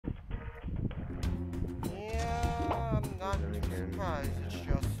too surprised. It's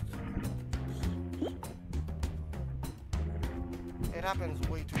just... It happens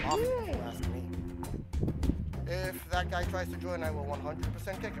way too often, if you ask me. If that guy tries to join, I will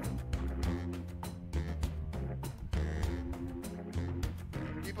 100% kick him.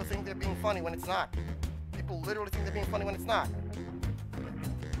 People think they're being funny when it's not. People literally think they're being funny when it's not.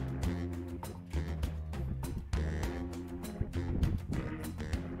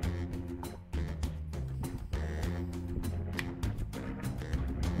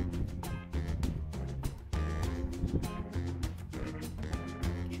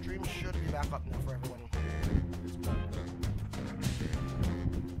 Stream should be back up now for everyone.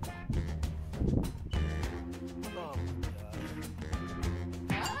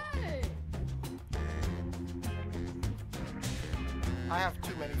 I have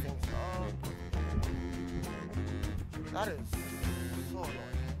too many things. That is so annoying.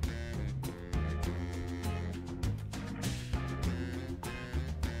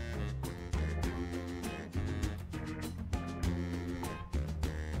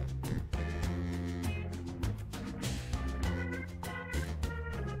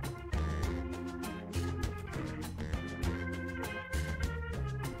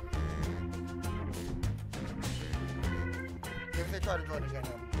 If they try to join again,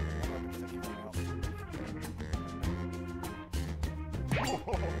 I'm going to kick them out.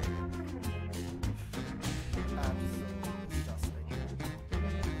 That's disgusting.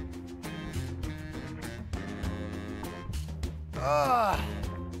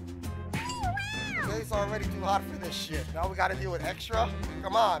 The day's already too hot for this shit. Now we gotta deal with extra?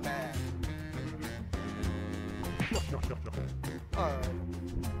 Come on, man. Alright.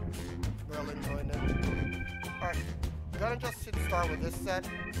 Merlin joined in. Alright. Gonna just start with this set.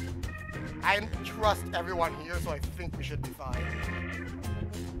 I trust everyone here, so I think we should be fine.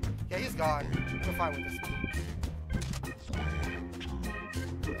 Yeah, he's gone. We're fine with this.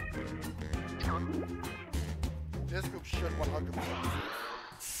 This group should 100% be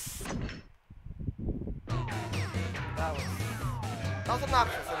safe. That was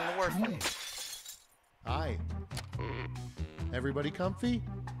obnoxious and in the worst way. Hi. Everybody comfy?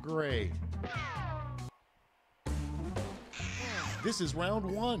 Great. This is round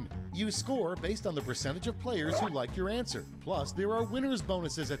 1. You score based on the percentage of players who like your answer. Plus, there are winners'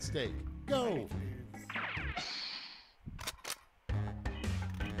 bonuses at stake. Go!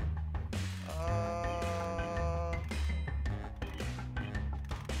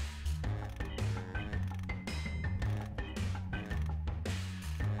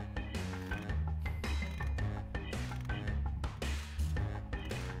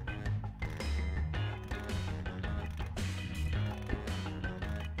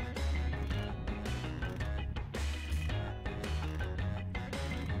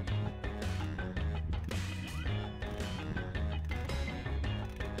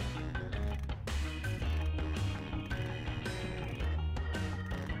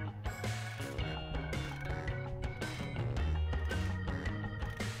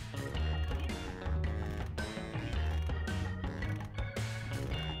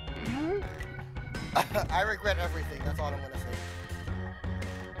 I regret everything, that's all I'm gonna say.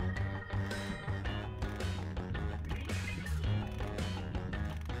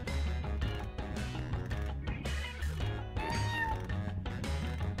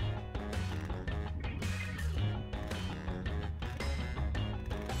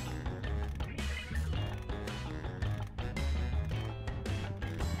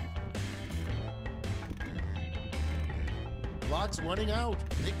 Clock's running out.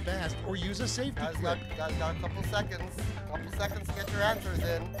 Think fast or use a safety clip. Guys got a couple seconds. Couple seconds to get your answers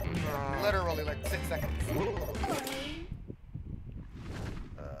in. Literally like 6 seconds.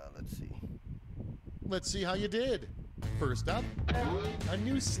 Let's see. Let's see how you did. First up, a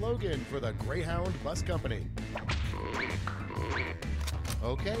new slogan for the Greyhound Bus Company.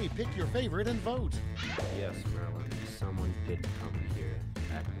 Okay, pick your favorite and vote. Yes, Merlin. Someone did come here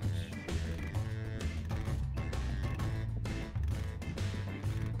at much.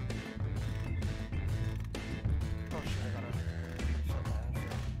 Oh shit, I gotta show my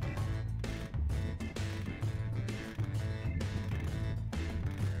answer.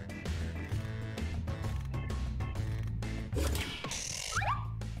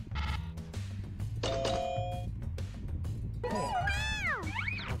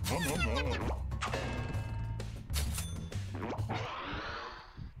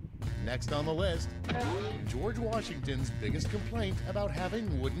 Next on the list, George Washington's biggest complaint about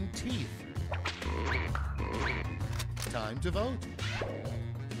having wooden teeth. Time to vote.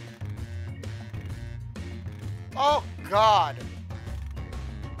 Oh God!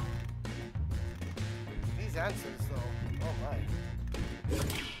 These answers though. Oh my.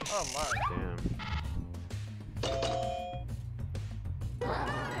 Oh my. Damn.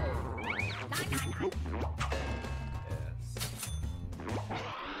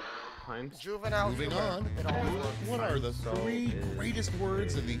 Yes. Juvenile. Moving humor. on. It always works. What are the So 3 is- greatest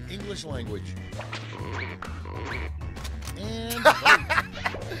words in the English language? And vote.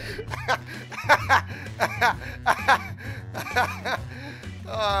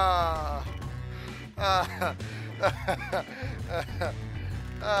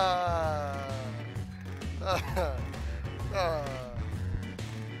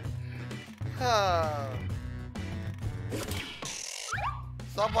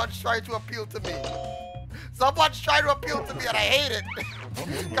 Someone's trying to appeal to me. Someone's trying to appeal to me and I hate it.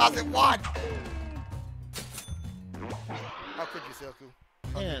 Because it won. How could you, Silku?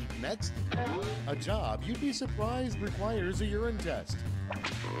 And next, a job you'd be surprised requires a urine test.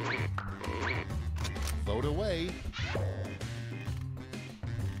 Vote away.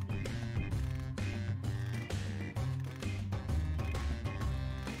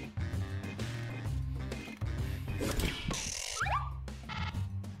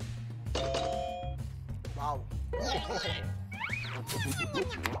 Wow. Me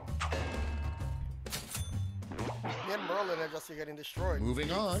and Merlin are just getting destroyed. Moving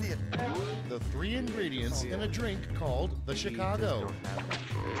You can on. see it. The 3 ingredients in a drink called the We just Chicago. don't have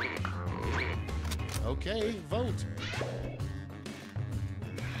that shit. Okay, vote.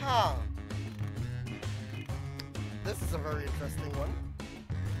 Huh. This is a very interesting one.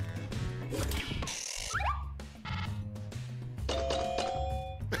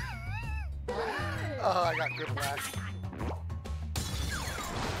 Oh, I got whiplash.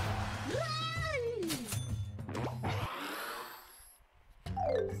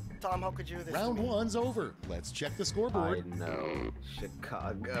 Tom, how could you do this? Round to me? 1's over. Let's check the I scoreboard. know.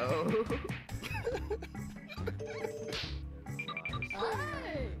 Chicago.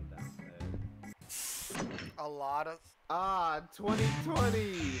 A lot of. Ah, 2020.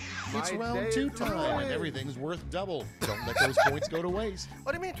 It's My round days 2 time, and ruined. everything's worth double. Don't let those points go to waste.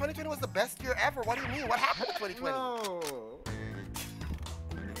 What do you mean? 2020 was the best year ever. What do you mean? What happened in 2020? No.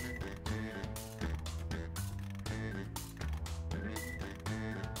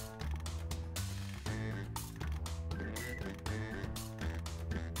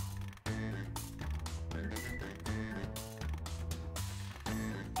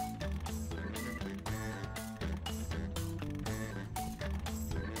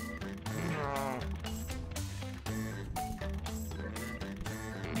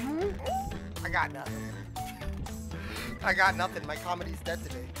 I got nothing. I got nothing. My comedy's dead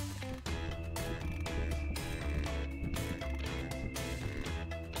today.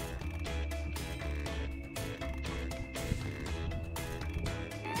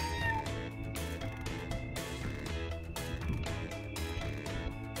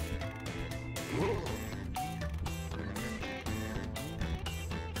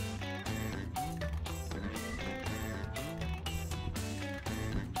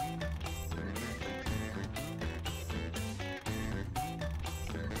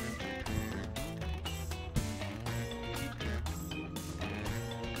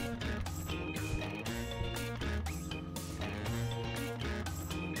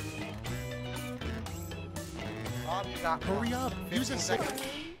 You got Hurry up. Use 15 a seconds.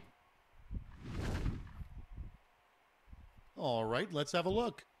 All right, let's have a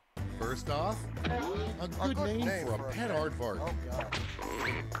look. First off, a good name for a pet aardvark. Oh, God.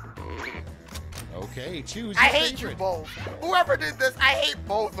 Okay, choose I your hate you favorite. both. Whoever did this, I hate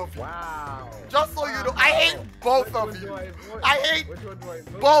both of you. Wow. Just so you know, I hate both Which of one you. do I vote? I hate Which one do I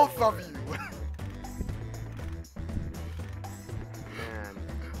vote both for? of you. Man.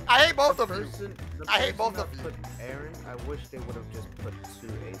 I hate both of you. The I hate both person of that you. Put Aaron, I wish they would have just put 2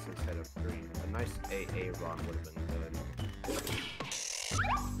 A's instead of 3. A nice AA rock would have been good.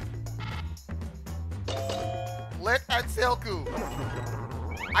 Lit and Silku.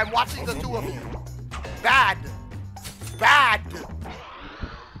 I'm watching the two of you. Bad. Bad.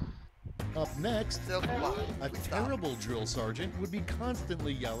 Up next, Silku, why? a Please stop. terrible drill sergeant would be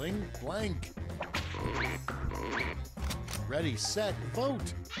constantly yelling blank. Ready, set,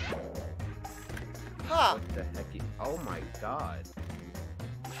 vote. Huh. What the heck? Oh my god.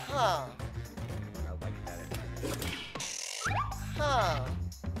 Huh. I like that. Huh.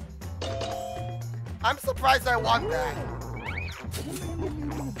 I'm surprised I won that.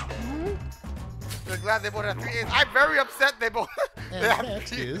 They're glad they both have 3 A's. I'm very upset they both. they And have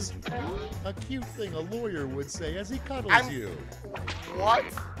next 3 is a cute thing a lawyer would say as he cuddles I'm- you. What?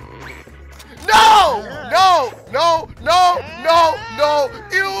 No! No! No! No! No! No!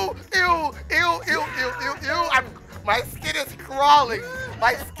 Ew! Ew! Ew! Ew! Ew! Ew! Ew! My skin is crawling.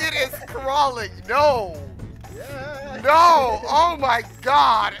 My skin is crawling. No. Yeah. No. Oh my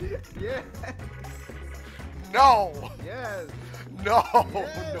God. Yeah. No. Yes. No.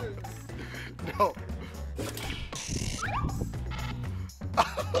 Yes. No.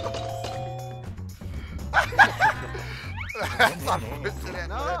 That's unfortunate.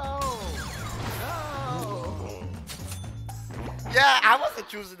 No. No. Yeah, I wasn't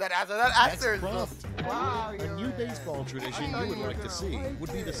choosing that answer. That Next answer is prompt. just... Wow, A you're new right. baseball tradition you would like to see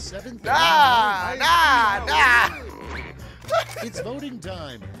would be the 7th. Nah, nah. It's voting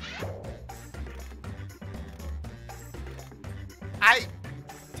time.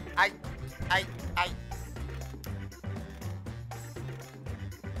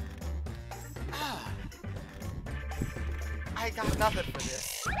 I got nothing for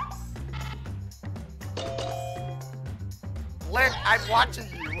this. Lynn, I'm watching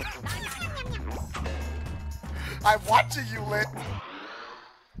you. I'm watching you, Lynn.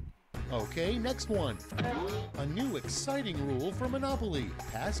 Okay, next one. A new exciting rule for Monopoly.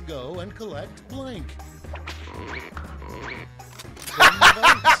 Pass go and collect blank. Then the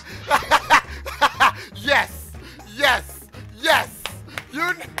votes. Yes, yes, yes.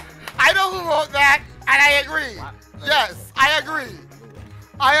 I know who wrote that, and I agree. Yes, I agree.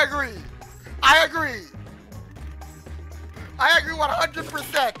 I agree. I agree. I agree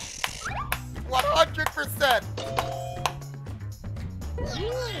 100%. 100%.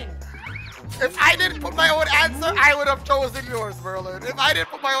 If I didn't put my own answer, I would have chosen yours, Merlin. If I didn't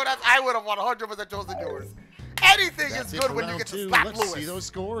put my own answer, I would have 100% chosen yours. Anything That's is it good for when you round get to 2. slap Let's Lewis. see those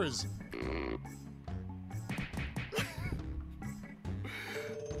scores.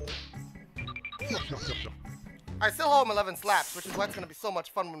 I still hold him 11 slaps, which is why it's going to be so much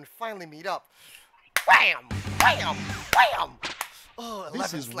fun when we finally meet up. Bam! Bam! Bam! Oh, 11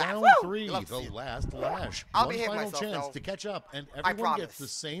 This is slaps. round Woo! 3, Love to the see it. last lash. I'll One behave final myself, chance though. to catch up, and I everyone gets promise. the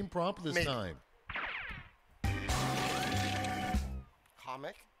same prompt this Maybe. time.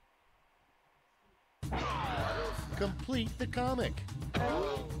 Comic? Complete the comic.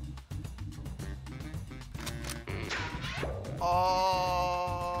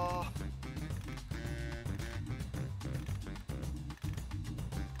 Oh.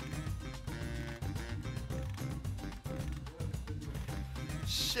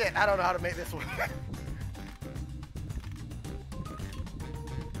 Shit, I don't know how to make this work.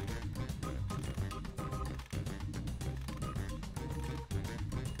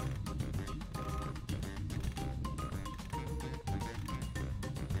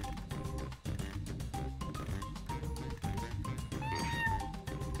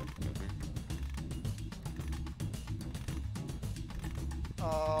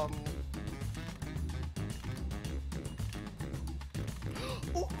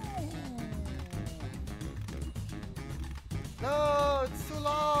 Ooh. No, it's too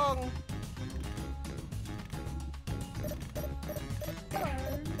long.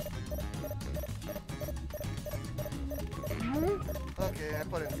 Okay, I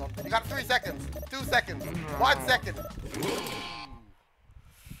put in something. You got 3 seconds. 2 seconds. 1 second.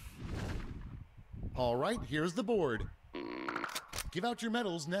 All right, here's the board. Give out your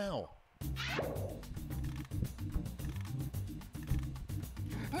medals now.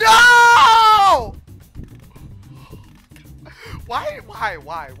 No! Why? Here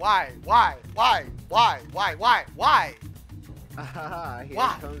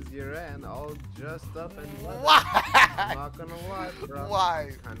Why? comes your end, all dressed up and leather. Why? I'm not gonna lie, bro.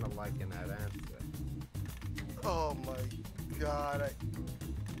 Why? Kind of liking that answer. Oh my God.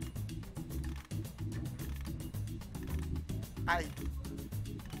 I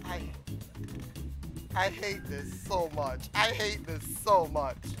hate this so much. I hate this so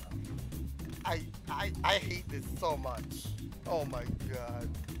much. I hate this so much. Oh my God.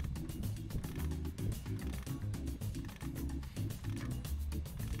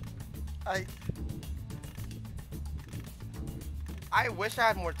 I wish I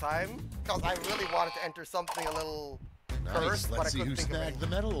had more time because I really wanted to enter something a little Nice. first, but I Let's see couldn't who think of snagged any.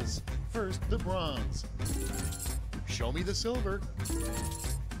 the medals. First, the bronze. Show me the silver.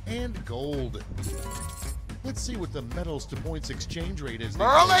 And gold. Let's see what the medals to points exchange rate is.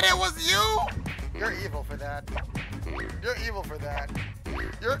 Merlin, it was you! You're evil for that. You're evil for that.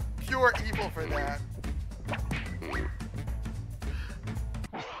 You're pure evil for that.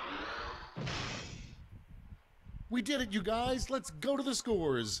 We did it, you guys. Let's go to the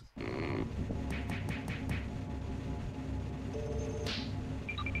scores.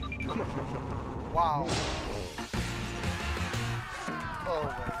 Wow. Oh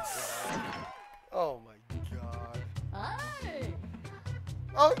my God. Oh my God. Hi.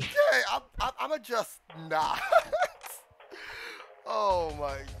 Okay, I'm just not. Oh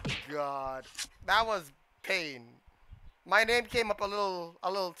my god. That was pain. My name came up a little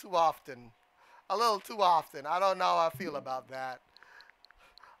too often. A little too often. I don't know how I feel about that.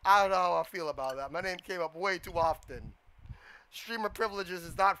 I don't know how I feel about that. My name came up way too often. Streamer privileges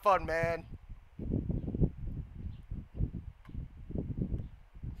is not fun, man.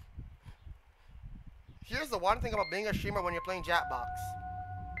 Here's the one thing about being a streamer when you're playing Jackbox.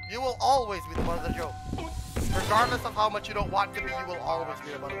 You will always be the butt of the joke. Regardless of how much you don't want to be, you will always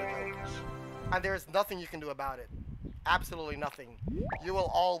be the butt of the joke. And there's nothing you can do about it. Absolutely nothing. You will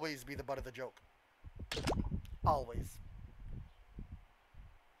always be the butt of the joke. Always.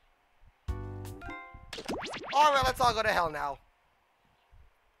 Alright, let's all go to hell now.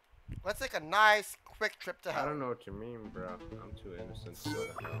 Let's take a nice, quick trip to hell. I don't know what you mean, bro. I'm too innocent to go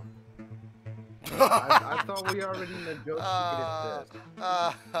to hell. I thought we already made jokes to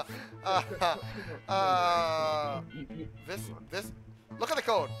get this. Look at the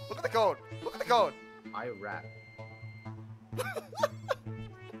code. Look at the code. Look at the code. I rap.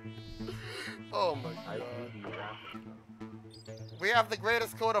 Oh my I god. really rap. We have the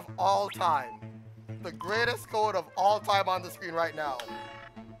greatest code of all time. The greatest code of all time on the screen right now.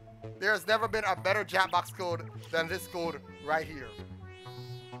 There's never been a better Jackbox code than this code right here.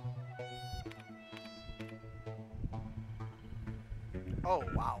 Oh,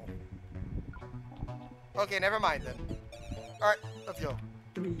 wow. Okay, never mind then. Alright, let's go.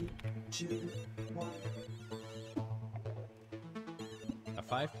 3, 2, 1. A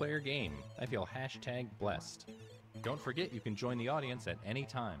 5-player game. I feel #blessed. Don't forget you can join the audience at any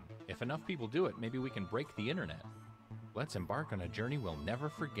time. If enough people do it, maybe we can break the internet. Let's embark on a journey we'll never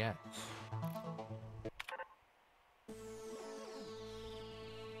forget.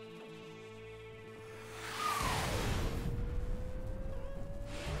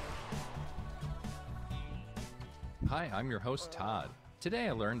 Hi, I'm your host, Todd. Today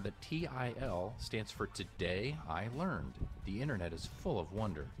I learned that TIL stands for Today I Learned. The internet is full of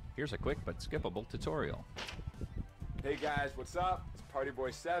wonder. Here's a quick but skippable tutorial. Hey guys, what's up? It's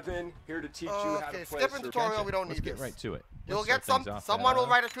Partyboy7 here to teach you how to Okay, play skipping tutorial, we don't Let's need get this. right to it. You'll Let's get start things off someone at, will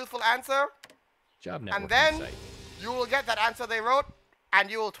write a truthful answer, job networking and then site. you will get that answer they wrote, and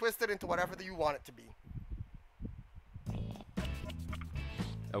you will twist it into whatever you want it to be.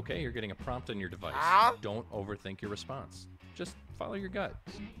 Okay, you're getting a prompt on your device. Don't overthink your response. Just follow your gut.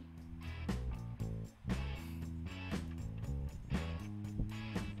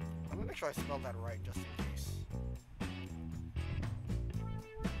 Let me make sure I spelled that right, just in case.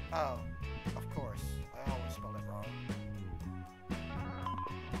 Oh, of course. I always spell it wrong.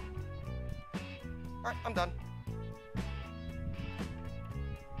 Alright, I'm done.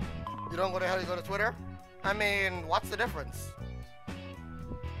 You don't go to hell, you go to Twitter? I mean, what's the difference?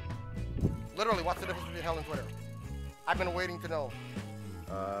 Literally, what's the difference between hell and Twitter? I've been waiting to know.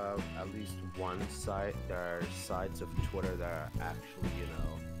 At least one side. There are sides of Twitter that are actually, you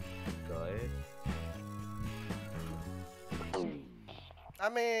know, good. I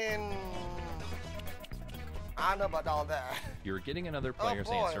mean, I don't know about all that. You're getting another player's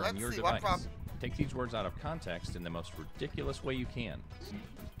boy, answer on let's your see, what device. Take these words out of context in the most ridiculous way you can.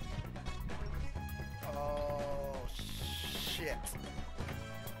 Oh shit!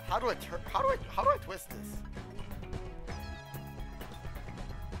 How do I twist this?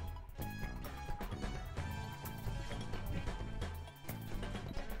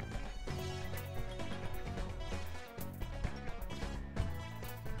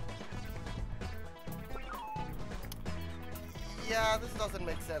 Yeah, this doesn't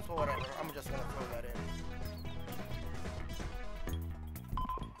make sense, but whatever. I'm just gonna throw that in.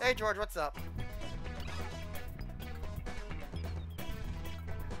 Hey George, what's up?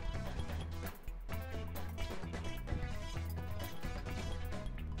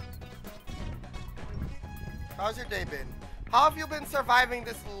 How's your day been? How have you been surviving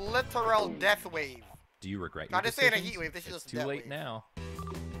this literal death wave? Do you regret your Not just saying a decisions? heat wave, this is It's just a too death late wave. now.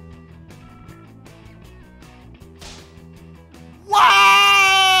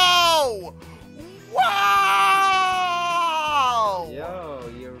 Wow! Wow! Yo,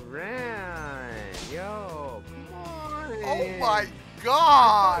 you ran. Yo, come on. Oh my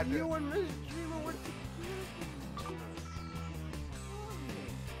god! You and Miss Dreamer were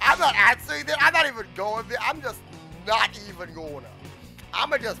I'm not answering that. I'm not even going there. I'm just not even going to. I'm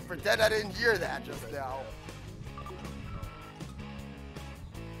gonna just pretend I didn't hear that just now.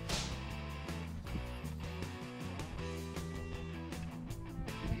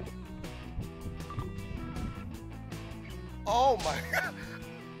 Oh my god.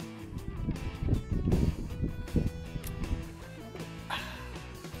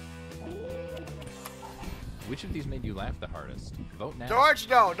 Which of these made you laugh the hardest? Vote now. George,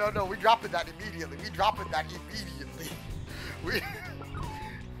 no. We dropping that immediately. We.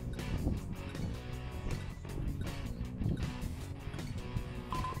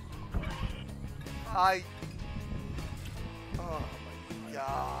 Oh my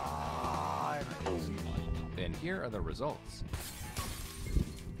god. And here are the results.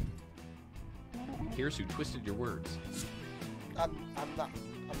 Here's who twisted your words. I'm not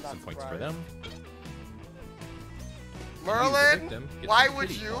Some points for surprised. them. Merlin, victim gets why some would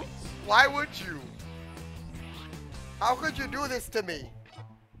pity you? points. Why would you? How could you do this to me?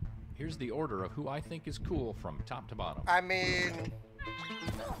 Here's the order of who I think is cool from top to bottom. I mean,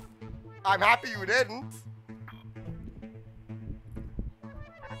 I'm happy you didn't.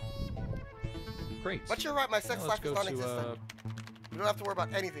 Great. But you're right, my sex Now life let's is go non-existent. You don't have to worry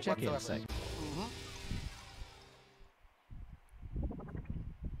about anything check-in whatsoever. site.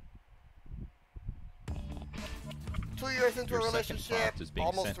 Two years into Your a second relationship, prompt is being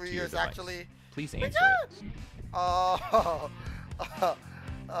almost sent 3 to your years device. actually. Please My answer God! it.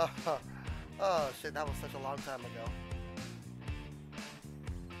 Oh shit, that was such a long time ago.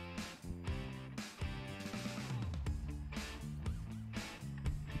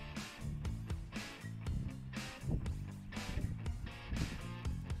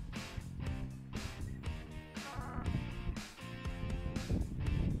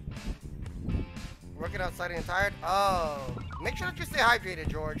 Working outside and tired? Oh, make sure that you stay hydrated,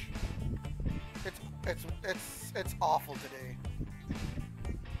 George. It's awful today.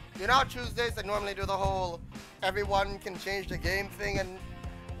 You know, Tuesdays I normally do the whole everyone can change the game thing, and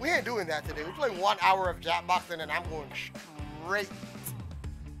we ain't doing that today. We're playing 1 hour of Jackbox, and then I'm going straight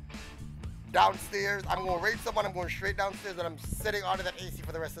downstairs. I'm going to raid someone. I'm going straight downstairs, and I'm sitting under that AC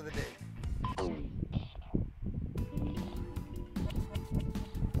for the rest of the day.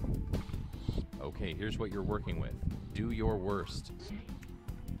 Okay, here's what you're working with. Do your worst.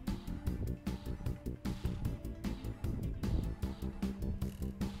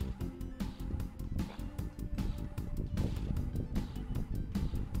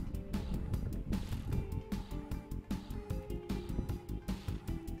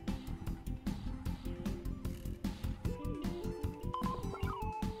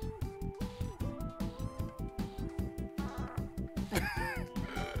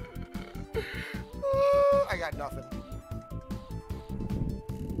 I got nothing.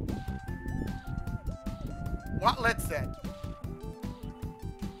 What Lit said.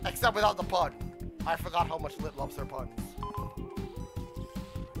 Except without the pun. I forgot how much Lit loves her puns.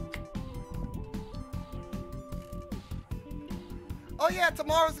 Oh yeah,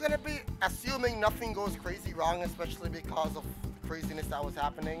 tomorrow's gonna be, assuming nothing goes crazy wrong, especially because of the craziness that was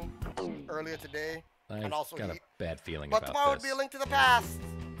happening earlier today. I've and also got a heat. bad feeling But about tomorrow this. will be a link to the past.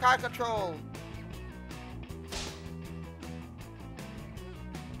 Crowd control.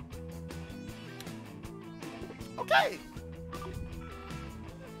 Okay.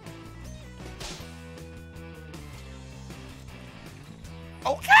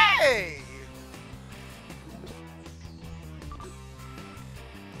 Okay.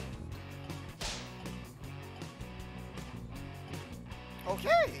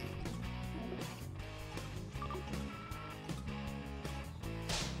 Okay.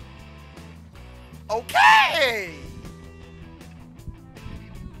 Okay.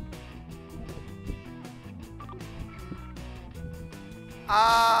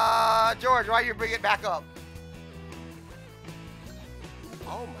 George, why you bring it back up?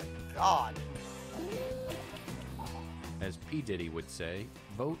 Oh my God. As P. Diddy would say,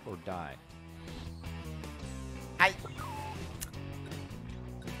 vote or die.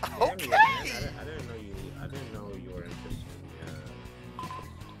 Okay. I didn't know you. I didn't know you were interested in.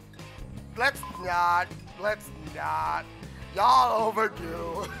 Let's not. Let's not. Y'all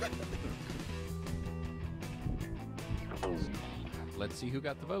overdue. Let's see who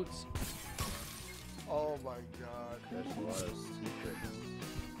got the votes. Oh my God. There's a lot of secrets.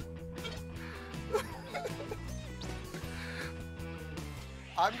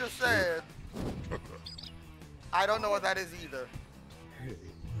 I'm just saying. I don't know what that is either.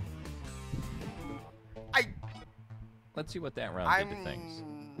 Let's see what that round did to I'm. things.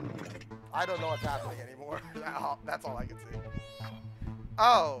 I don't know what's happening anymore. That's all I can see.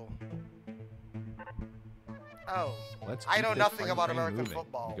 Oh. Oh. Let's I keep know this nothing brain about drain American moving.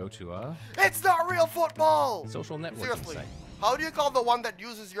 football. Go to a It's not real football! social networking Seriously, site. how do you call the one that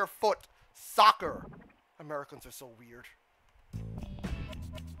uses your foot soccer? Americans are so weird.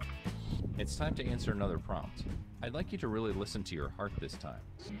 It's time to answer another prompt. I'd like you to really listen to your heart this time.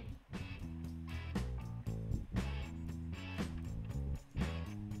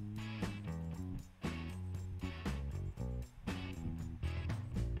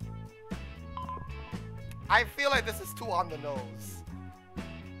 I feel like this is too on the nose.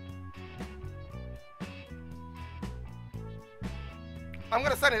 I'm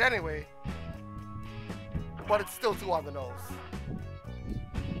gonna send it anyway. But it's still too on the nose.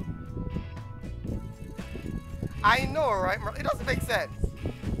 I know, right? It doesn't make sense.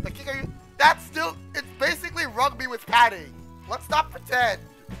 The kicker, that's still, it's basically rugby with padding. Let's not pretend.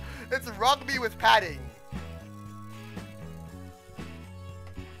 It's rugby with padding.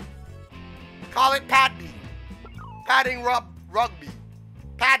 Call it padby. Padding rugby.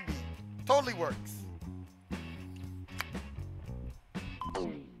 Padby. Totally works.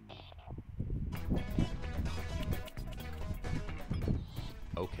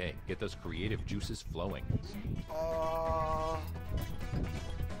 Okay, get those creative juices flowing.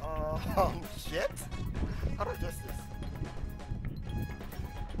 Shit? How do I adjust this?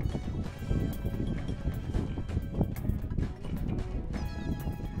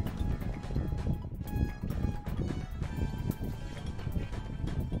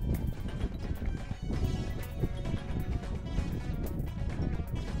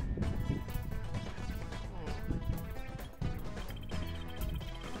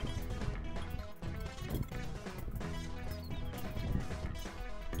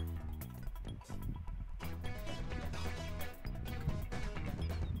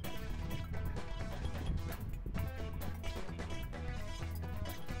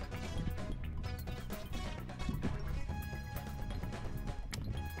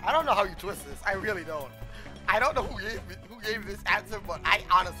 I don't know how you twist this. I really don't. I don't know who gave this answer, but I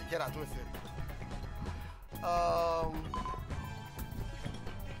honestly cannot twist it.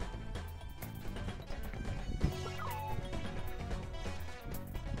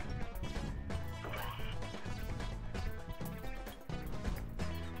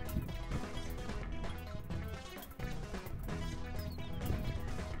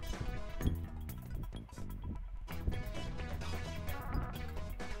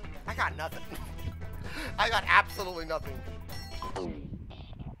 I got nothing. I got absolutely nothing.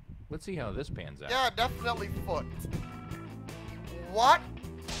 Let's see how this pans out. Yeah, definitely foot. What?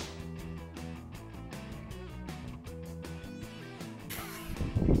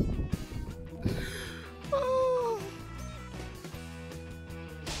 Oh.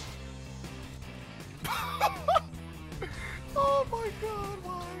 Oh my god,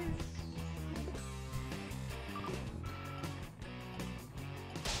 why?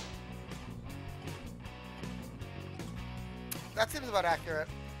 That seems about accurate.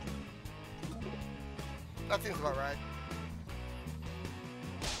 That seems about right.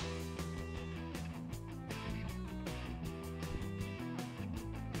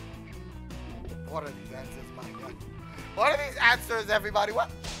 What are these answers, my god? What are these answers, everybody? What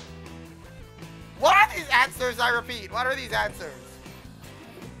are these answers, I repeat? What are these answers?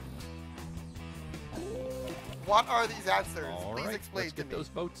 What are these answers? All Please right, explain let's to get me. those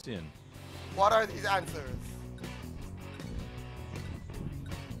votes in. What are these answers?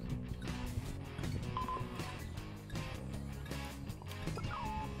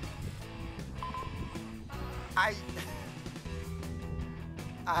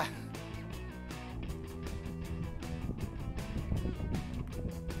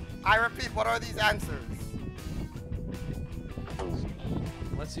 I repeat, what are these answers?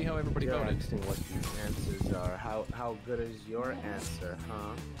 Let's see how everybody You're voted. asking what these answers are. How good is your answer,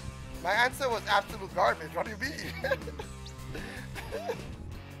 huh? My answer was absolute garbage. What do you mean?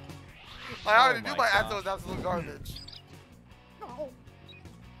 I already knew my my answer gosh. was absolute garbage.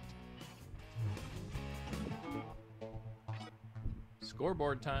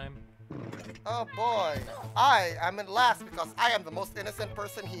 Scoreboard time. Oh boy. I am in last because I am the most innocent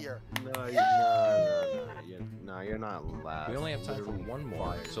person here. No, you're not last. We only have time for Literally one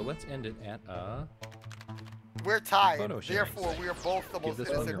more, fired. so let's end it at We're tied. Photo sharing Therefore, site. we are both the Give most this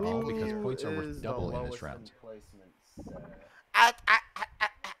one innocent your all people because here. points are Is worth the double in this lowest round. in placement, sir?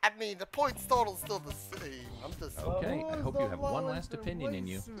 I mean, the points total is still the same. I'm just. Okay, I Who is hope the you have one lowest last opinion in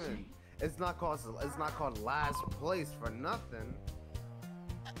you. placement? It's not called last place for nothing.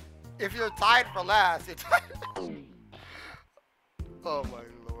 If you're tied for last, you're tied. Oh my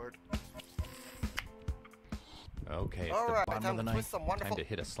lord. Okay, it's All the right, bottom time of the to ninth. twist some Time wonderful- to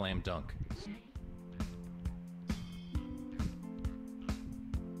hit a slam dunk.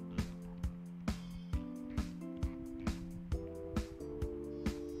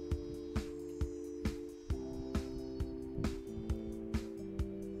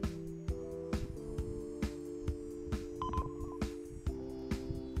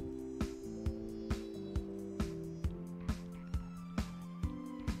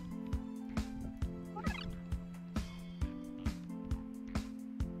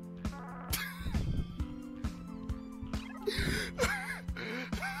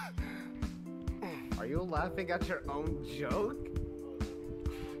 laughing at your own joke?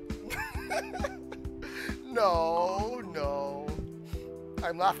 No, no.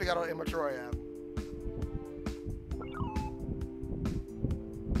 I'm laughing at how immature I am.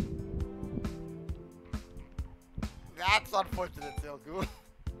 That's unfortunate, Silku.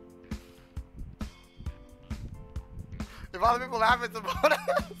 If other people laugh, it's about us.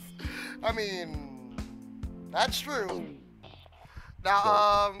 I mean, that's true.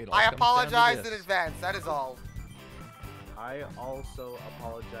 Now, I apologize in advance. That is all. I also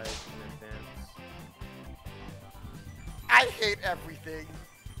apologize in advance. I hate everything.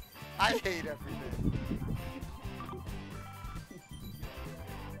 I hate everything.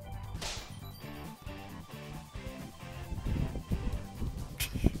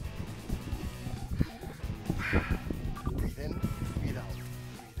 Breathe in, breathe out.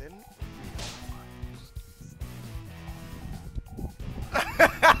 Breathe in, breathe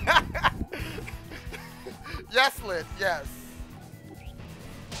out. Yes, Lit, yes.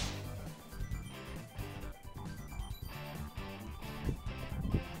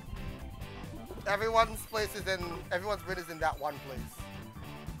 Everyone's place is in, everyone's grid is in that one place.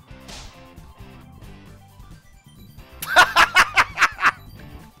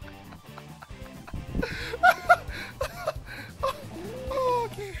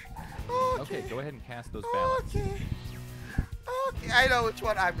 Okay. Okay, go ahead and cast those ballots. Okay. Okay, I know which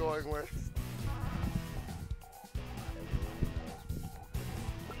one I'm going with.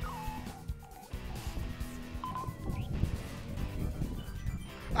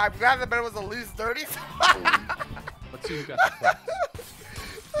 I'm glad the bed was at least 30. Let's see who got the points.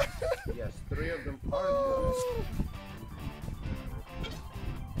 Yes, 3 of them are good.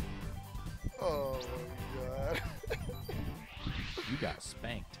 Oh my god. You got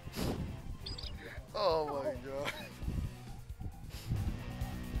spanked. Oh my god.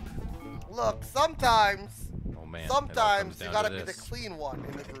 Look, sometimes, Oh man. sometimes you gotta be the clean one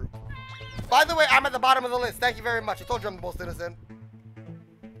in the group. By the way, I'm at the bottom of the list. Thank you very much. I told you I'm the most innocent.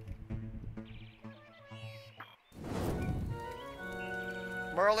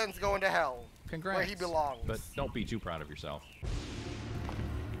 Merlin's going to hell. Congrats. Where he belongs. But don't be too proud of yourself.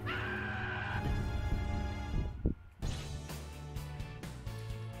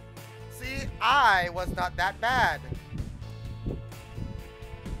 See, I was not that bad.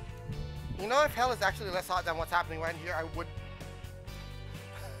 You know, if hell is actually less hot than what's happening right here, I would...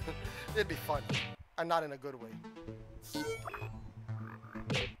 It'd be fun. And not in a good way.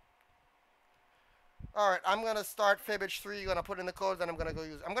 Alright, I'm gonna start Fibbage 3, gonna put in the code, then I'm gonna go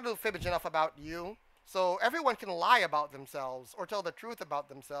use... I'm gonna do Fibbage enough about you, so everyone can lie about themselves, or tell the truth about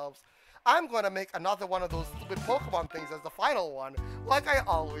themselves. I'm gonna make another one of those stupid Pokemon things as the final one, like I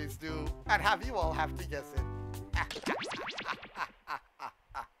always do, and have you all have to guess it.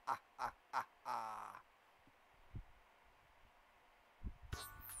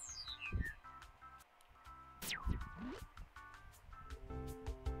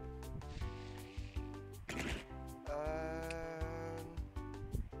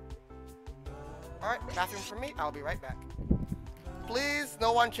 Alright, bathroom for me. I'll be right back. Please,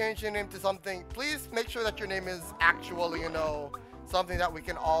 no one change your name to something. Please make sure that your name is actually, you know, something that we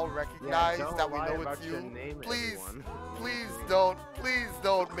can all recognize, that we know it's you. Please, please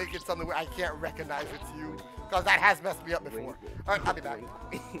don't make it something where I can't recognize it's you, because that has messed me up before. Alright, I'll be back.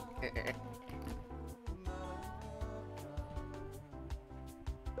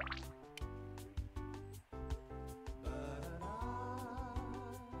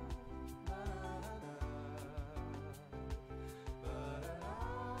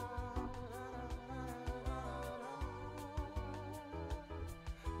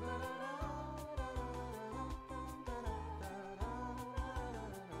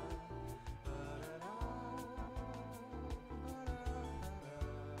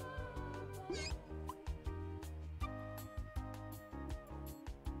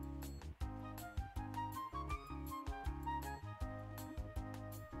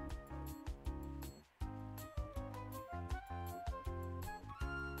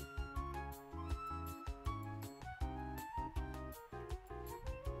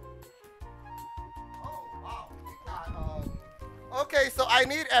 Okay, so I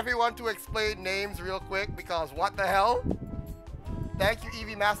need everyone to explain names real quick because what the hell? Thank you,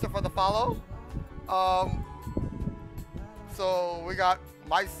 Eevee Master, for the follow. So we got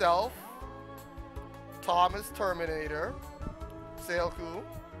myself, Thomas Terminator, Seilku,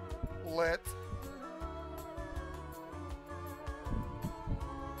 Lit.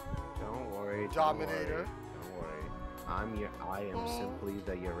 Don't worry. Dominator. Don't worry. I am simply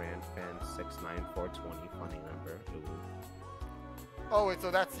the Uran fan 69420 funny number. Ooh. Oh wait,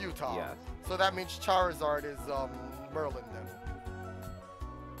 so that's you, Tom. Yes. So that means Charizard is Merlin then.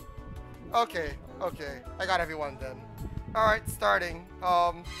 Okay, okay. I got everyone then. Alright, starting.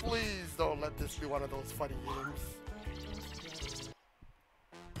 Please don't let this be one of those funny games.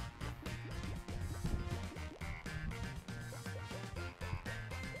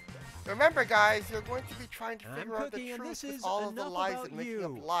 Remember, guys, you're going to be trying to figure out the truth with all of the lies and making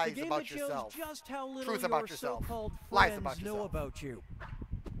up lies about yourself. Just how little Truth your about yourself. so-called Lies friends about know yourself. about you.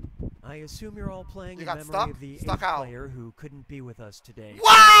 I assume you're all playing You in got memory stuck? of the Stuck eighth how? player who couldn't be with us today.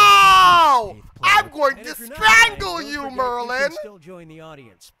 Wow! Eighth player. I'm going And to if you're not strangle playing, you, don't forget Merlin! You can still join the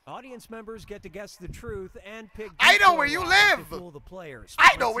audience. Audience members get to guess the truth and pick. I know detail where you lies live! to fool the players.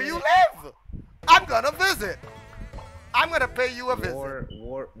 I know Let's where hit you it. live! I'm gonna visit! I'm gonna pay you a visit.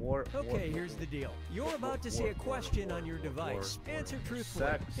 Okay, here's the deal. You're about to see a question on your device. Answer truthfully.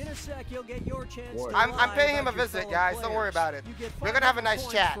 In a sec, you'll get your chance to I'm lie paying him a about your visit, fellow guys. Don't worry players. about it. You get We're gonna have a 500 nice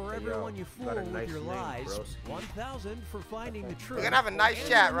points chat. for everyone you fool got a with nice your name, lies. broski. 1,000 for finding the truth. We're gonna have a nice And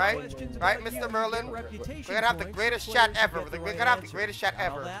chat, any right? questions Right, about Mr. you, you Merlin? get reputation We're gonna have the points greatest for chat players who ever. get the We're right gonna have the answer. greatest chat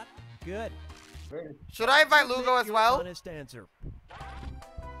Got all ever. that? Good. Should I invite Submit Lugo as your well? honest answer.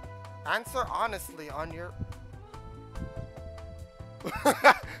 Answer honestly on your...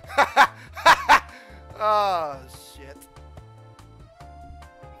 Oh, shit.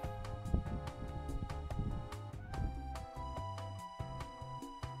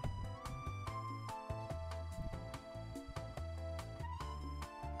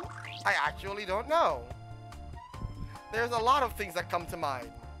 I actually don't know. There's a lot of things that come to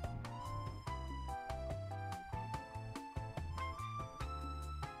mind.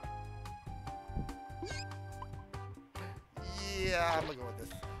 Yeah, I'm gonna go with this.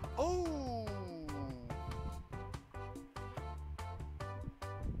 Oh.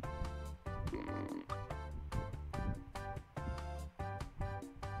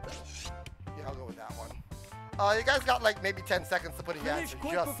 Yeah, I'll go with that one. You guys got like maybe 10 seconds to put in your Finish answer,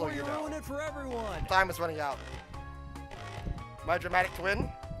 quick just so before you you know. ruin it for everyone. Time is running out. My dramatic twin?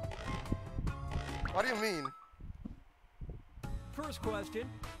 What do you mean? First question.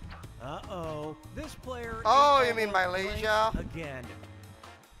 Uh-oh. This player. Oh, is you mean almost Malaysia? blank again.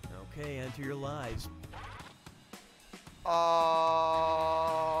 Okay, enter your lies.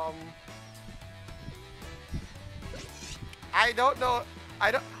 I don't know.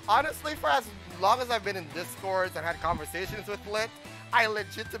 I don't honestly, for as long as I've been in Discords and had conversations with Lit, I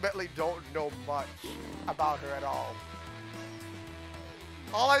legitimately don't know much about her at all.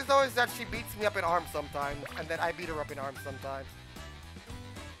 All I know is that she beats me up in arms sometimes, and then I beat her up in arms sometimes.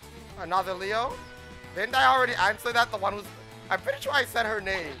 Another Leo? Didn't I already answer that? The one who's... I'm pretty sure I said her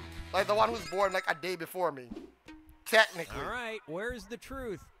name. Like the one who's born like a day before me. Technically. All right, where's the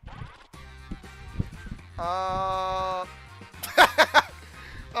truth? Oh,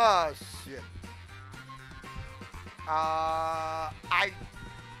 shit. I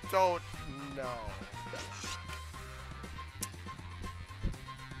don't know.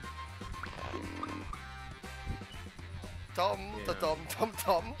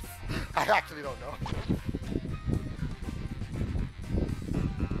 Tums. I actually don't know.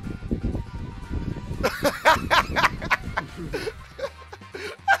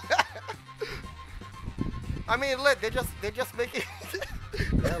 I mean, Lit, they just make it.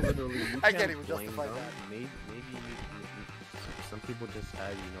 Yeah, literally. You I can't can't even blame justify them. that. Maybe some people just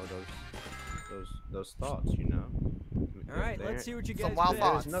have, those thoughts, you know. All right, let's see what you guys Some wild picked.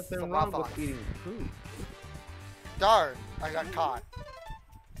 thoughts. There's nothing Some wrong wild with thoughts. eating food. Darn, I got caught.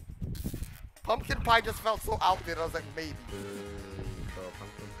 Pumpkin pie just felt so out there. I was like, maybe. So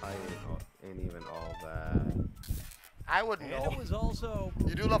pumpkin pie ain't even all that. I wouldn't And know. it was also,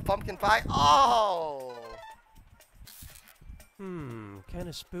 You do love pumpkin pie? Oh. kind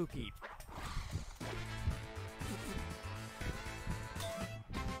of spooky.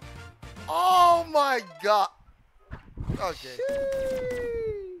 Oh my god. Okay.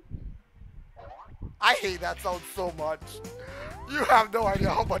 I hate that sound so much. You have no idea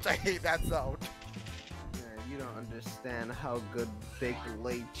how much I hate that sound. Man, you don't understand how good big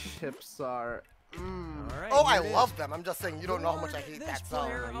late chips are. All right. Oh, I here it is. love them. I'm just saying you don't The know how much word I hate this that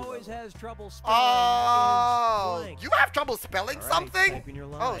player sound. always has trouble spelling Oh, is blank. you have trouble spelling All right, something? type in your Oh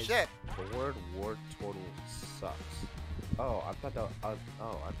lies. shit. The word war total sucks. Oh, I thought that. I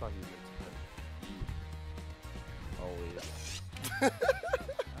thought you meant to always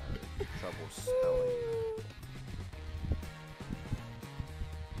trouble spelling.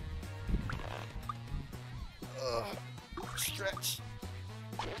 Ugh. Stretch.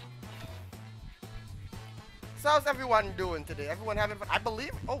 So how's everyone doing today? Everyone having fun? I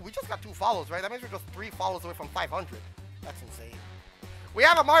believe. Oh, we just got 2 follows, right? That means we're just 3 follows away from 500. That's insane. We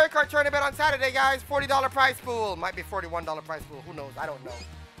have a Mario Kart tournament on Saturday, guys. $40 prize pool. Might be $41 prize pool. Who knows? I don't know.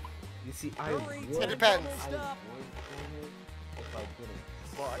 You see, I Hurry, would. It depends. I would win it if I didn't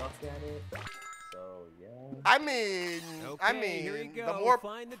suck at it. So yeah. I mean, Okay, here you go. the more,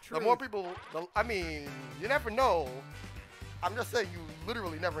 Find the the truth. more people, I mean, you never know. I'm just saying, you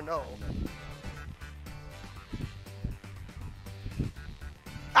literally never know.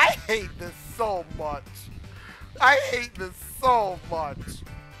 I hate this so much. I hate this so much.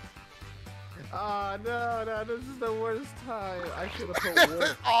 Ah, no, this is the worst time. I should have put This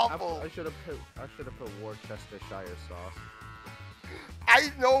is awful. I should have put Worcestershire sauce.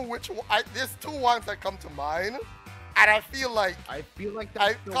 I know which one. There's two ones that come to mind, and I feel like that's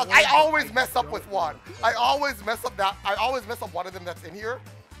the because one, I but always mess up don't with one. want to. I always mess up one of them that's in here.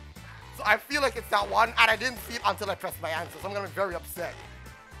 So I feel like it's that one, and I didn't see it until I pressed my answer. So I'm gonna be very upset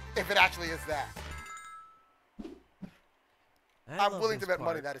if it actually is that. I'm willing to bet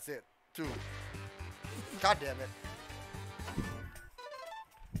money that it's it, too. God damn it.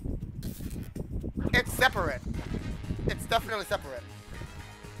 It's separate. It's definitely separate.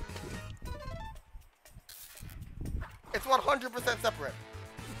 It's 100% separate.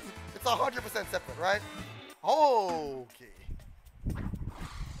 It's 100% separate, right? Okay.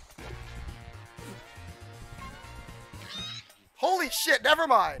 Holy shit, never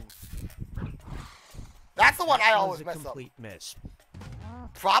mind. That's the one I always mess up. Complete miss.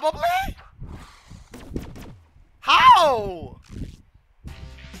 Probably? How?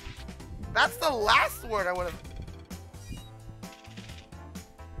 That's the last word I would have.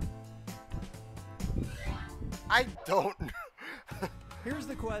 I don't know. Here's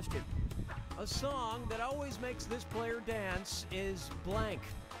the question. A song that always makes this player dance is blank.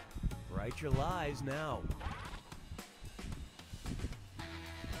 Write your lies now.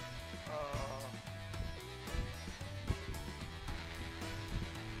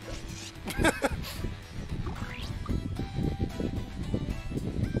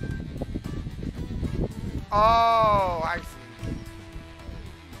 Oh, I see.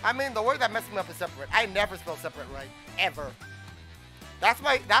 I mean, the word that messed me up is separate. I never spell separate right, ever. That's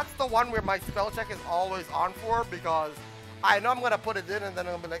the one where my spell check is always on for, because I know I'm gonna put it in and then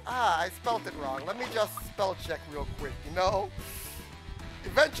I'm gonna be like, I spelled it wrong. Let me just spell check real quick, you know?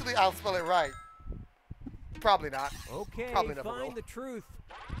 Eventually I'll spell it right. Probably not. Okay, Probably never find will. the truth.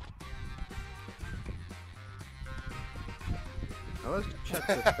 Now let's check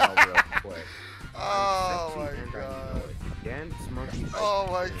this spell real quick. Oh I'm sexy my and I god. know it. Dance monkey. Oh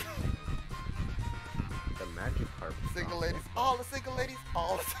my god. The magic carpet. Single ladies, all the single ladies,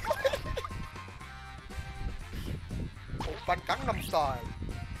 all the single ladies. Open Gangnam Style.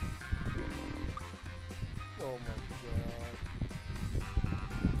 Oh my god.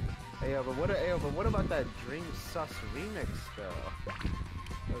 Hey, but what about that Dream Sus remix though?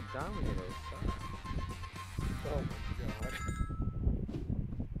 Oh, Dominator sus. Oh my god.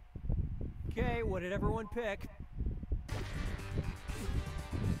 Okay, what did everyone pick?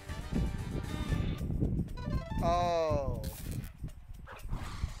 Oh.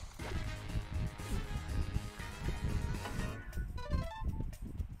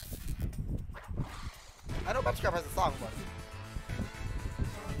 I know Magic has a song, but.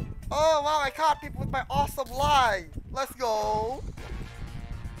 Oh wow, I caught people with my awesome lie. Let's go.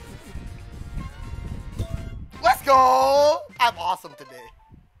 Let's go. I'm awesome today.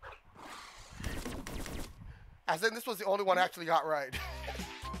 I think this was the only one I actually got right.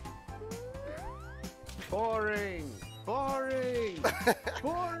 Boring. Boring.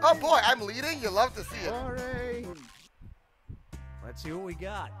 Boring. Oh boy, I'm leading. You love to see it. Boring. Let's see what we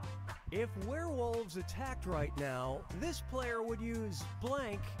got. If werewolves attacked right now, this player would use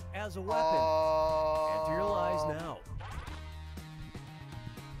blank as a weapon. Enter your lies now.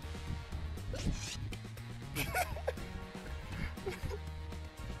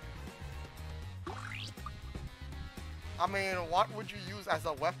 I mean, what would you use as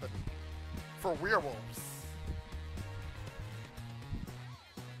a weapon for werewolves?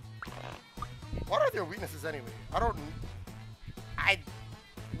 What are their weaknesses anyway?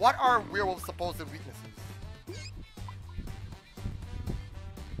 What are werewolves' supposed weaknesses?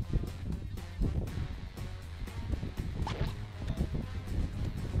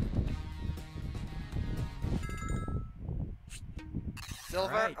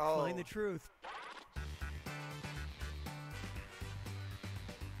 Silver? All right, Oh. find the truth.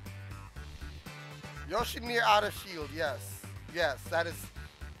 Yoshi near out of shield, yes. Yes, that is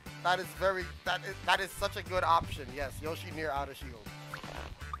such a good option. Yes, Yoshi near out of shield.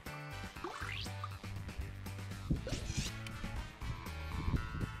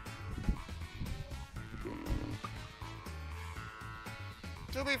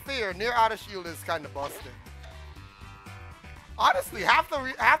 To be fair, near out of shield is kind of busted. Honestly, half the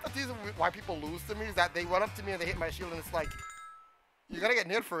reason why people lose to me is that they run up to me and they hit my shield, and it's like, you gotta get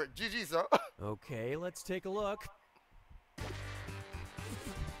near for it. GG, sir. Okay, let's take a look.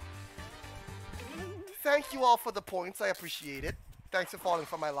 Thank you all for the points. I appreciate it. Thanks for falling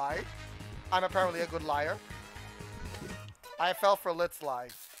for my lie. I'm apparently a good liar. I fell for Lit's lie.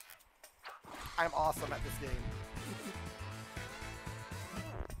 I'm awesome at this game.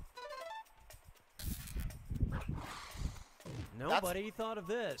 Nobody thought of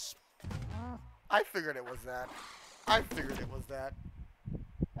this. I figured it was that. I figured it was that.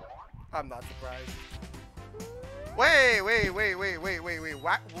 I'm not surprised. Wait.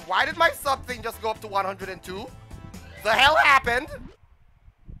 Why did my sub thing just go up to 102? The hell happened?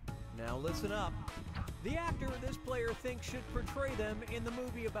 Now listen up. The actor this player thinks should portray them in the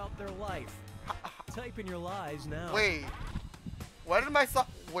movie about their life. Type in your lies now. Wait. Why did my sub...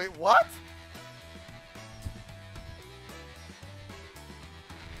 Wait, what?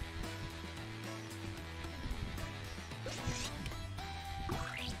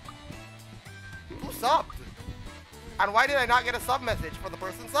 Who subbed? And why did I not get a sub message for the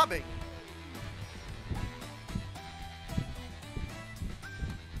person subbing?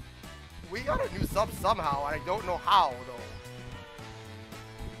 We got a new sub somehow, and I don't know how, though.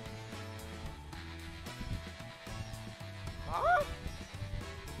 Huh?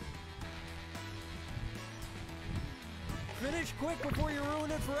 Finish quick before you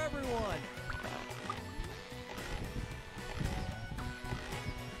ruin it for everyone.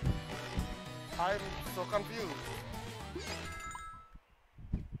 I'm so confused.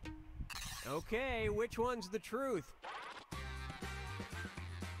 Okay, which one's the truth?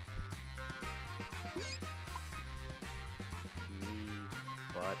 Me,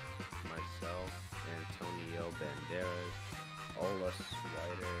 Butt, myself, Antonio Banderas, Ola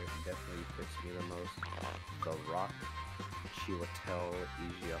Swider definitely fits me the most. The Rock, Chiwetel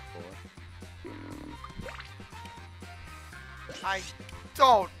Ejiofor. I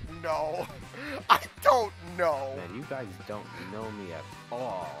don't know. I don't know. Man, you guys don't know me at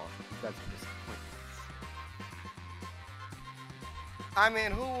all. You guys are disappointed. I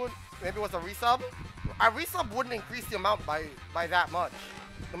mean, who would... Maybe it was a resub? A resub wouldn't increase the amount by that much.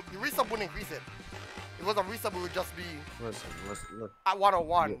 The resub wouldn't increase it. If it was a resub, it would just be Listen, look. at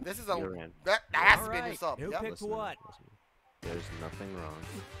 101. You- This is a... you're in. That has to All be a new right, sub. who Yep. picked what? There's nothing wrong.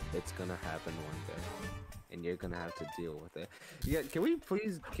 It's gonna happen one day, and you're gonna have to deal with it. Yeah, can we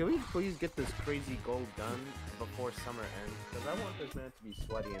please get this crazy gold done before summer ends? Because I want this man to be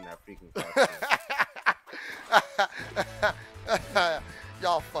sweaty in that freaking costume.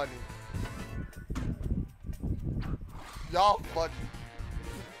 Y'all funny. Y'all funny.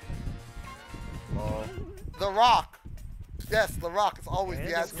 Oh, The Rock. Yes, The Rock is always And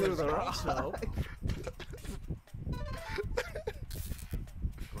the it's answer. The Rock. also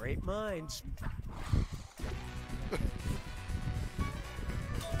great minds.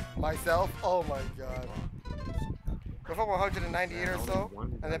 Myself? Oh my god. Go for 198 or so,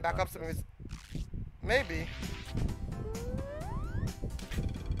 and then back up some. Maybe.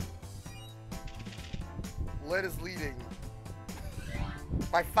 Lit is leading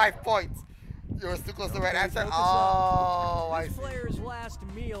by 5 points. You're too close to the right answer. focus Oh, I This see. player's last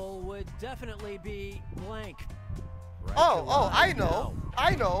meal would definitely be blank. Write Oh, your oh, lie I know. now.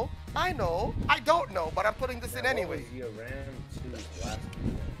 I know. I know. I don't know, but I'm putting this in anyway. What was your RAM 2's last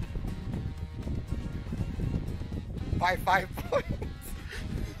By 5 points.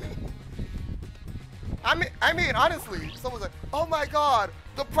 I mean, honestly, someone's like, "Oh my God,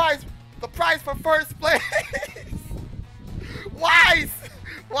 the prize for first place." Why,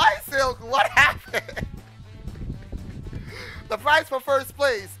 Silk? What happened? The prize for first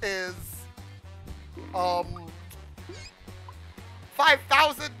place is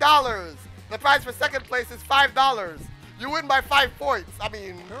 $5,000. The prize for second place is $5. You win by 5 points. I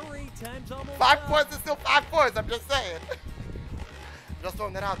mean, Hurry, time's almost 5 up. points is still 5 points. I'm just saying. Just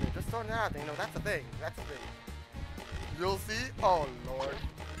throwing that out there. Just throwing that out there. You know, that's the thing. That's the thing. You'll see. Oh Lord.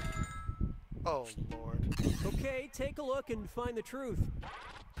 Oh Lord. Okay, take a look and find the truth.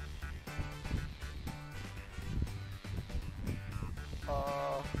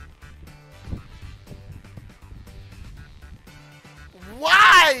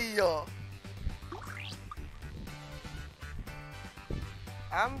 Why?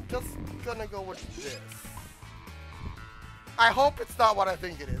 I'm just gonna go with this. I hope it's not what I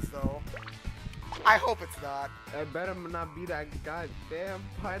think it is, though. I hope it's not. It better not be that goddamn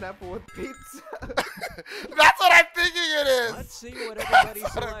pineapple with pizza. That's what I'm thinking it is. Let's see what everybody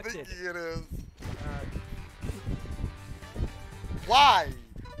That's what I'm selected. thinking it is. Why?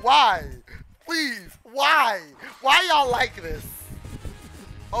 Why? Please, why? Why y'all like this?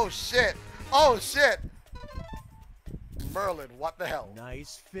 Oh shit. Oh shit. Merlin, what the hell?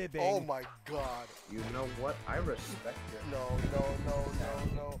 Nice fibbing. Oh my god. You know what? I respect it. No.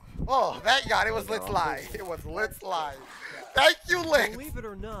 Oh, thank god, it was Lit's lie. It was Lit's lie. Thank you, Lit. Believe it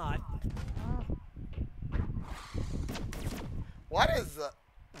or not, What is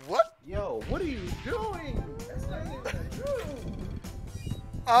what? Yo, what are you doing? That's not even true.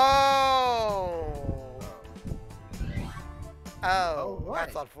 Oh. Oh, right.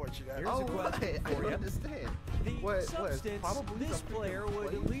 that's unfortunate. Here's a question I for don't you. understand. the What, substance probably this something player to would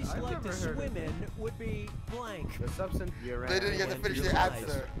play at with? least I've like to never heard of swim in would be blank. The substance you're They didn't get to And finish your the eyes.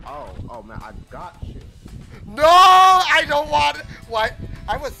 answer. Oh man, I got shit. No, I don't want it. Why?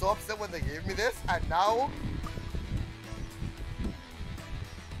 I was so upset when they gave me this, and now.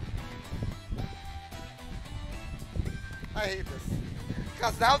 I hate this.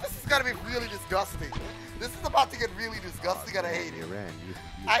 Because now this is going to be really disgusting. This is about to get really disgusting, and I hate it. You're in.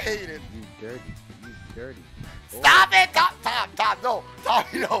 I hate it. You dirty. You dirty. Stop it! Tom, no.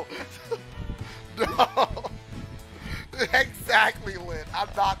 Tommy, no. No. Exactly, Lynn. I'm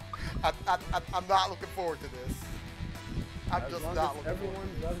not looking forward to this. I'm just not looking forward. Everyone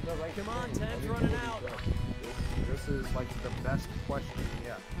does the right Come on, thing. time's Everyone running does out. This is like the best question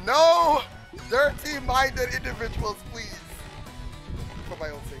yet. No! Dirty-minded individuals, please. For my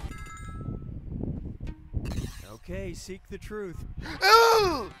own sake. Okay, seek the truth.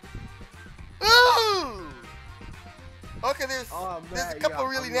 Ooh! Ooh! Okay, there's a couple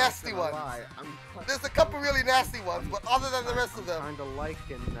really nasty ones. There's a couple really nasty ones, but other than the rest of them. Kinda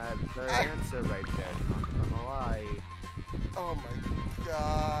liking their answer right there. Not gonna lie. Oh my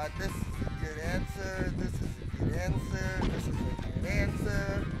god, this is a good answer. This is a good answer. This is a good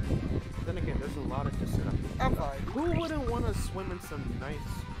answer. Then again, there's a lot of just. I'm fine. Who wouldn't want to swim in some nice?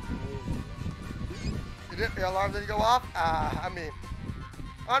 Your alarm didn't go off? I mean,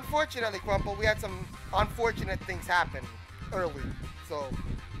 unfortunately, Crumple, we had some unfortunate things happen early, so.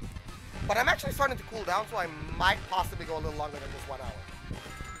 But I'm actually starting to cool down, so I might possibly go a little longer than just 1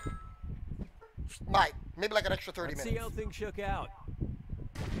 hour. Might. Maybe like an extra 30 Let's minutes. see how things shook out.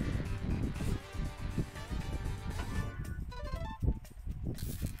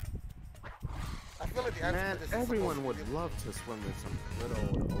 I feel like the answer Man, to this is everyone supposed would to be love to swim in some good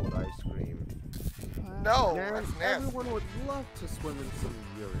old ice cream. No, Man, that's nasty. everyone would love to swim in some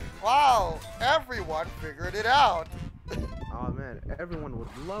urine. Wow, everyone figured it out. Oh man, everyone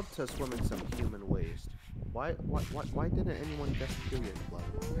would love to swim in some human waste. Why didn't anyone guess period blood?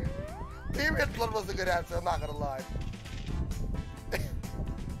 Period blood was a good answer, I'm not gonna lie.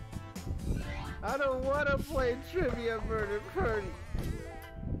 I don't want to play Trivia Murder Party.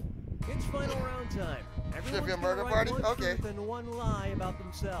 It's final round time. Everyone's Trivia gonna Murder write Party? one Okay. truth and one lie about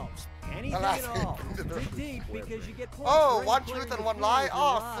themselves. Anything Alas, at all. bring the Dig deep because you get points. Oh, for one any truth player and one who lie? clears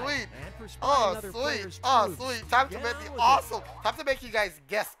Oh, their lie. sweet. And for spying Oh, other sweet. players' Oh, truths. sweet. Time to Get make on the with it. awesome. Time to make you guys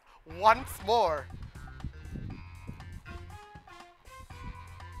guess once more.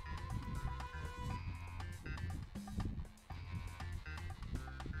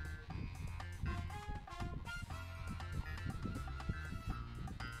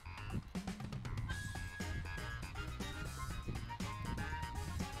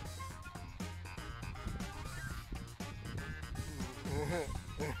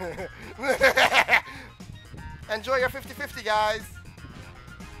 Enjoy your 50-50, guys.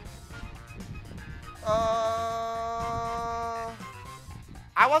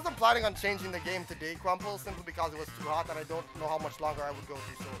 I wasn't planning on changing the game today, Crumple, simply because it was too hot and I don't know how much longer I would go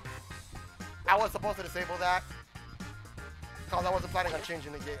to, so I was supposed to disable that because I wasn't planning on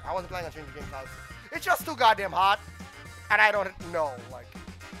changing the game. I wasn't planning on changing the game because it's just too goddamn hot and I don't know, like,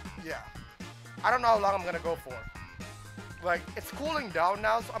 yeah. I don't know how long I'm gonna go for. Like, it's cooling down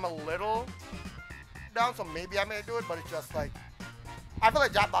now, so I'm a little down, so maybe I may do it, but it's just like, I feel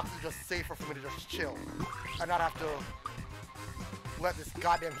like Jackbox is just safer for me to just chill and not have to let this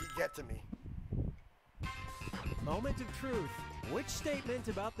goddamn heat get to me. Moment of truth. Which statement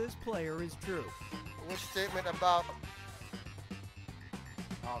about this player is true? Which statement about...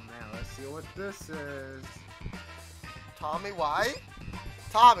 Oh man, let's see what this is. Tommy, why?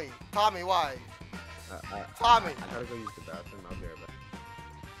 Tommy, why? Tommy. I gotta go use the bathroom. I'll be right back.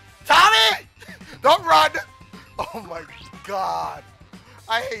 Tommy! Don't run! Oh my god.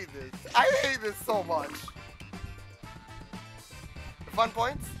 I hate this. I hate this so much. Fun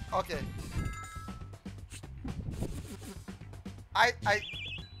points? Okay.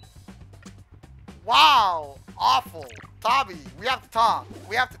 Wow! Awful. Tommy, we have to talk.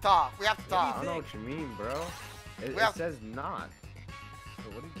 We have to talk. We have to I talk. don't know what you mean, bro. It have- says not.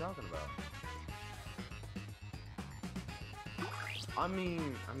 What are you talking about? I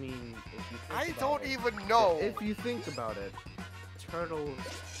mean, if you think I about don't it, even know. If you think about it, turtles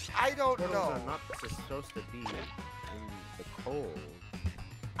I don't turtles know. are not supposed to be in the cold.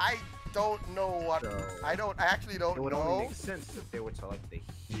 I don't know what. So I actually don't it would know. only make sense if they were to like the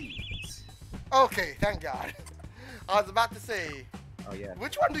heat. Okay, thank God. I was about to say, Oh yeah.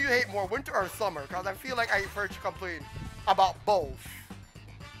 which one do you hate more, winter or summer? Because I feel like I heard you complain about both.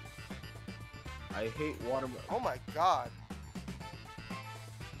 I hate watermelon. Oh my God.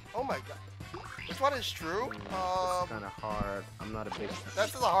 Oh my God. Which one is true? This is kind of hard. I'm not a big.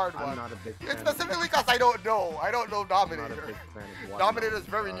 That's just a hard I'm one. not a big fan. It's specifically because I don't know. I don't know I'm not a Dominator. big fan of Dominator is watermelons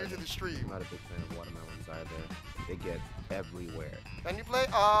very new either. to the stream. I'm not a big fan of watermelons either. They get everywhere. Can you play?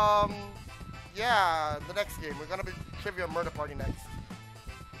 Yeah, the next game. We're gonna be Trivia Murder Party next.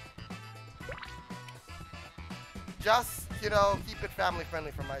 Just, you know, keep it family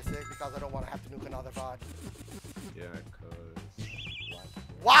friendly for my sake because I don't want to have to nuke another VOD. Yeah, cause.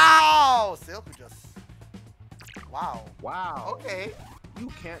 Wow! Silky just. Wow. Wow. Okay. You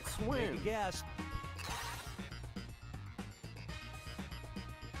can't Take a swim. guess.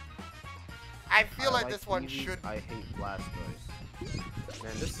 I feel like like this one Eevees. should. I hate Blastoise.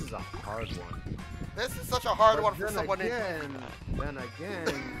 Man, this is a hard one. This is such a hard But one for then someone. again, then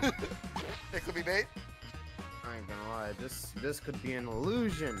again, It could be bait. I ain't gonna lie. This could be an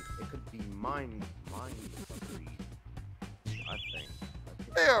illusion. It could be mind fuckery. I think.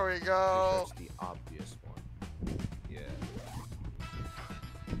 There we I go. think that's the obvious one. Yeah.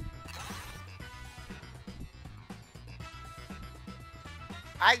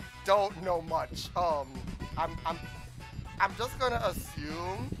 I don't know much. I'm just gonna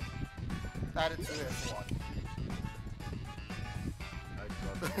assume that it's this one. I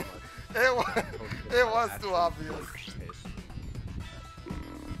thought It was, it was too obvious.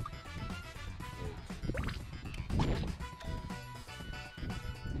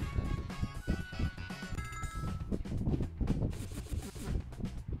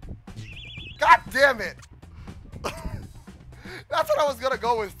 God damn it! That's what I was gonna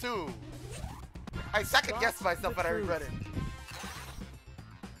go with too. I second guessed myself, but I regret it.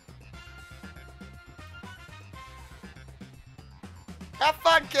 Have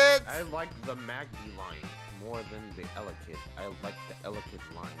fun, kids! I like the Magby line more than the Elekid. I like the Elekid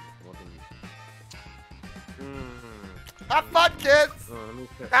line more than. Have fun, kids! Let me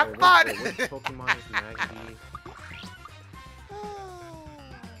check. Have Wait, fun! Which Pokemon is Magby?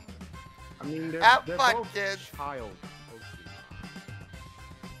 I mean, they're Have they're fun, both kids. child Pokemon.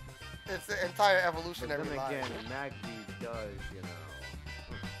 It's the entire But evolutionary then line. again, Magby does, you know.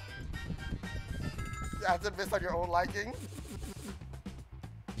 That's it based on your own liking.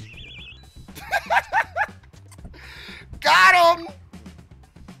 Got him!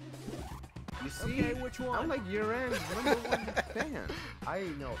 You see, Okay, which one? I'm like your end #1 fan. I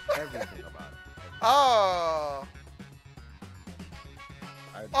know everything about it. Oh.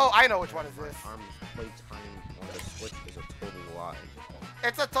 Oh, I know which one is this. Arms playtime on the Switch is a total lie.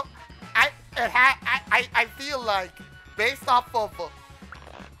 It's a I feel like based off of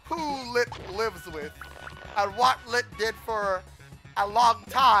who Lit lives with and what Lit did for a long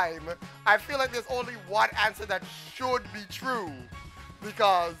time, I feel like there's only one answer that should be true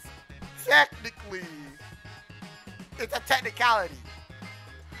because technically it's a technicality.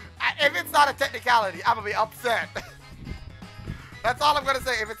 If it's not a technicality, I'm gonna be upset. That's all I'm gonna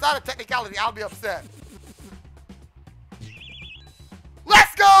say. If it's not a technicality, I'll be upset.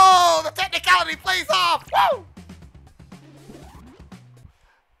 Let's go! The technicality plays off! Woo!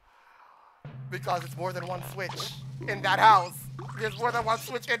 Because it's more than one Switch in that house. There's more than one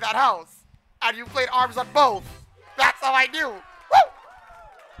Switch in that house. And you played ARMS on both. That's how I knew. Woo!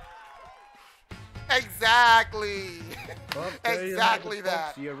 Exactly. Well, there you have it, Exactly folks.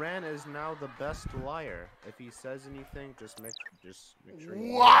 that. Yoran is now the best liar. If he says anything, just make sure.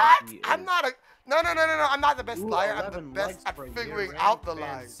 you know What? he I'm is. not a... No. I'm not the best Ooh, liar. I'm the 11 best likes at for figuring Yoran, out the fan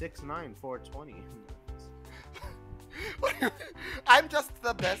lies. 6'9", 420. I'm just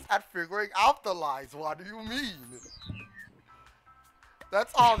the best at figuring out the lies. What do you mean?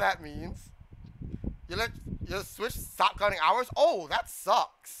 That's all that means. You let your Switch stop counting hours? Oh, that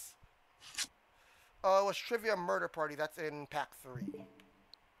sucks. It was Trivia Murder Party. That's in Pack 3.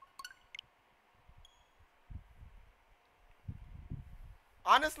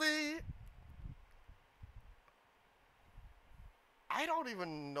 Honestly, I don't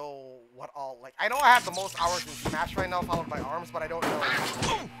even know what all, like, I know I have the most hours in Smash right now, followed by ARMS, but I don't know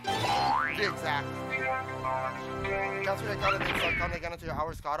the exact. Cancel your account and then start counting again until your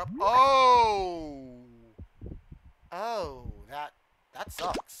hours caught up. Oh! Oh, that That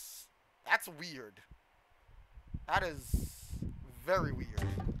sucks. That's weird. That is very weird.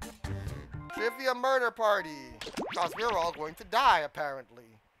 Trivia murder party. Because we're all going to die, apparently.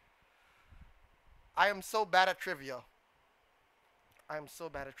 I am so bad at trivia. I am so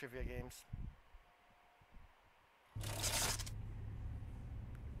bad at trivia games.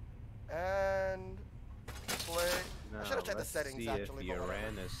 And play. I should have checked the settings see actually. if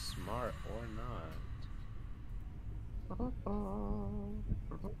Uran is smart or not.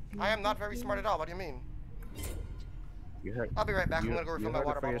 I am not very smart at all. What do you mean? You heard, I'll be right back. I'm you, gonna go refill you my heard it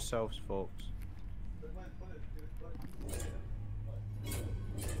water for bottle. yourselves, folks.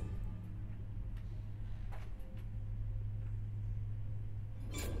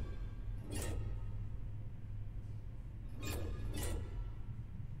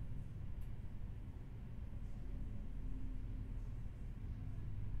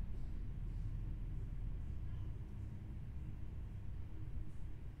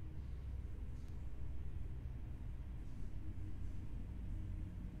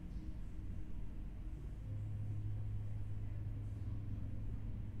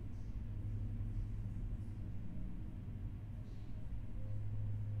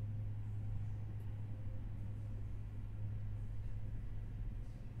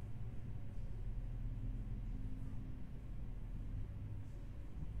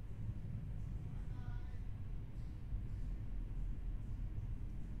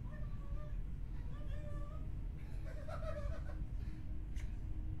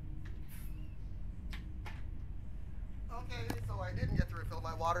 Okay, so I didn't get to refill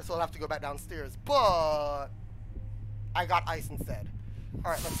my water, so I'll have to go back downstairs. But I got ice instead.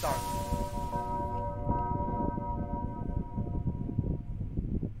 All right, let's start.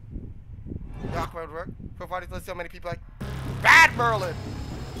 Yeah, would work. Provided let's see how many people like Bad Merlin.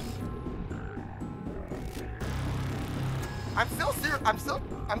 I'm still serious. I'm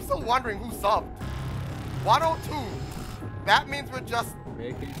still wondering who subbed. 102. That means we're just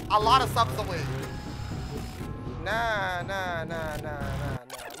a lot of subs away. Nah.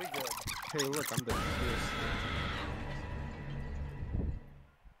 We good. Hey, look, I'm the cutest.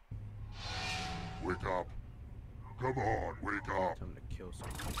 Wake up. Come on, wake up. Time to kill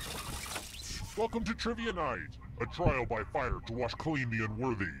someone. Welcome to Trivia Night, a trial by fire to wash clean the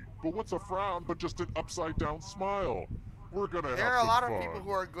unworthy. But what's a frown but just an upside-down smile? We're gonna have There are a lot some of fun. people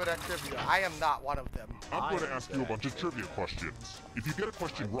who are good at trivia. I am not one of them. I'm gonna ask you a bunch of trivia questions. If you get a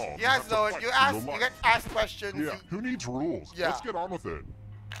question wrong, You guys have to know it. fight You for your you life. get asked questions. Yeah, who needs rules? Yeah. Let's get on with it.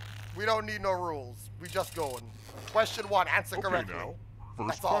 We don't need no rules. We just going. Question 1, answer Okay correctly. now,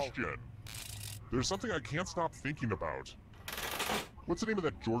 first That's all. question. There's something I can't stop thinking about. What's the name of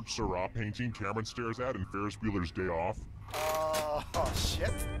that George Seurat painting Cameron stares at in Ferris Bueller's Day Off? Oh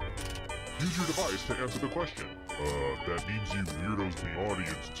shit. Use your device to answer the question. That means you weirdos in the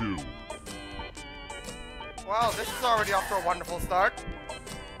audience too. Well, this is already off to a wonderful start.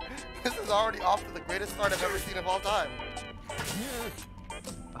 This is already off to the greatest start I've ever seen of all time.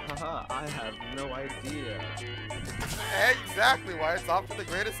 Haha, I have no idea. Exactly why it's off to the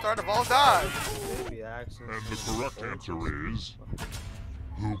greatest start of all time. Maybe accents. And the correct answer is...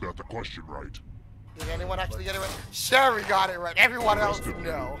 Who got the question right? Did anyone actually get it right? Sherry got it right. Everyone The else, rest of you,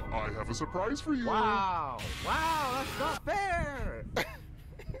 no. I have a surprise for you. Wow, that's not fair.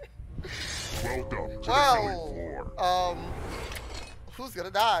 Welcome to the killing Well, floor. who's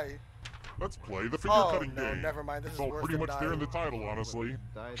gonna die? Let's play the Oh, finger-cutting no, game. never mind. This It's is all worse pretty than much there in the dying. title, honestly.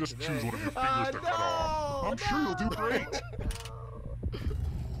 Die Just today. choose one of your fingers to cut off. I'm sure you'll do great.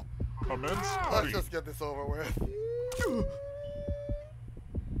 Commence Let's cutting. just get this over with.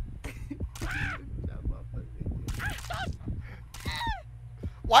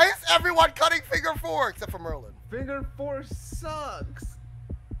 Why is everyone cutting figure 4 except for Merlin? Figure 4 sucks.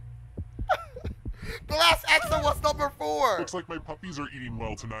 The last answer was number 4. Looks like my puppies are eating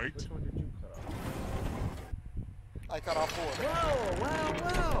well tonight. Which one did you cut off? I cut off 4.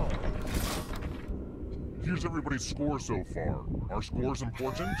 Wow. Here's everybody's score so far. Are scores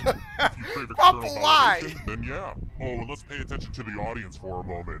important? If you crave Purple, external why? validation, then yeah. Oh, and let's pay attention to the audience for a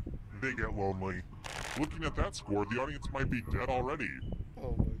moment. They get lonely. Looking at that score, the audience might be dead already.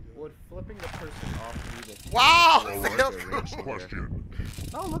 Oh my god. Would flipping the person off be the Wow! Alright, next question.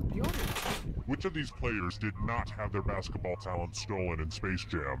 Oh, look, the audience. Which of these players did not have their basketball talent stolen in Space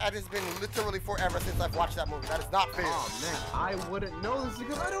Jam? That has been literally forever since I've watched that movie. That is not fair. Oh man, I wouldn't know this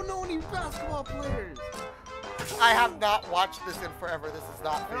because I don't know any basketball players. I have not watched this in forever. This is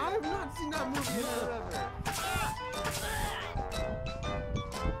not And I fair. have not seen that movie in forever.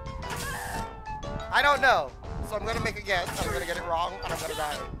 I don't know. So I'm gonna make a guess. I'm gonna get it wrong, and I'm gonna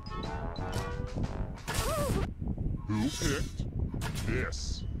die. Who picked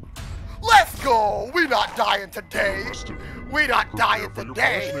this. Let's go! We not dying today! We not dying Prepare for your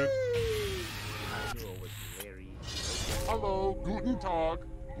today! punishment. I knew it was very. Hello, Guten Tag.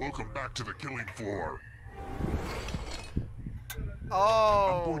 Welcome back to the killing floor. I'm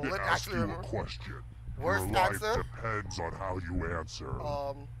Oh, going to let's ask actually you a remember. question. Worst Your life answer? depends on how you answer.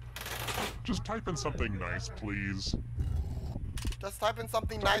 Just type in something nice, please. Just type in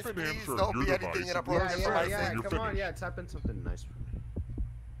something Type nice, an please. answer Don't on be your anything device. inappropriate Yeah, for my yeah, sake. you're Come on, finished. yeah, type in something nice.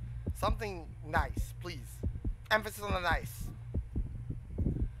 Something nice, please. Emphasis on the nice.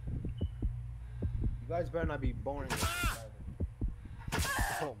 You guys better not be boring.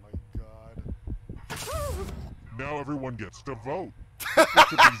 Oh my god. Now everyone gets to vote. Which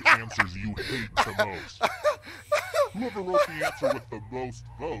of these answers you hate the most? Whoever wrote the answer with the most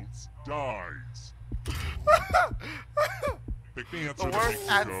votes dies. Pick the answer The that worst makes you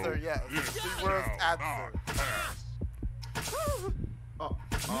answer, go, yes. "This The worst shall answer. not pass."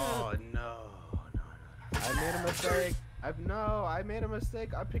 Oh no. I made a mistake. I made a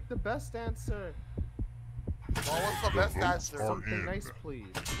mistake. I picked the best answer. What was the best votes answer? are Something in. nice, please.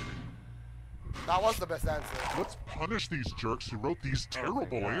 That was the best answer. Let's punish these jerks who wrote these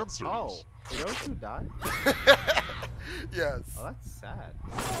terrible answers. Oh, did those two die? Yes. Oh, that's sad.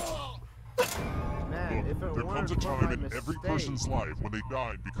 Man, if it Look, there weren't comes a for time my in every mistake- person's life when they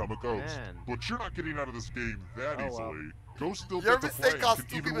die and become a ghost. Man. But you're not getting out of this game that Oh, well. easily. Ghosts still Your get to mistake play and caused can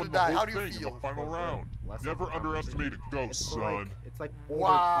 2 even people to win the die. whole How do you thing in feel? the final round. Less Never of a underestimate a ghost, It's son. like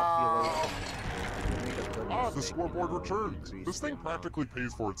Wow. overpopulation. Ah, the scoreboard returns. This thing practically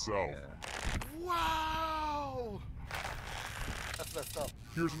pays for itself. Wow. That's messed up.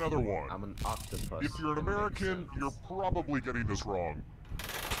 Here's another one. I'm an octopus. If you're an It makes American, sense. you're probably getting this wrong.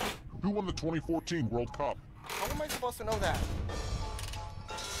 Who won the 2014 World Cup? How am I supposed to know that?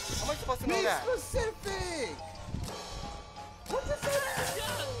 How am I supposed to know that? specific! What does that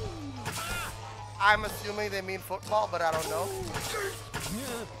mean? I'm assuming they mean football, but I don't know.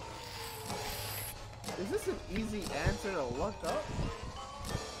 Is this an easy answer to look up?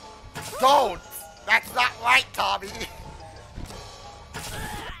 Don't! That's not right, Tommy!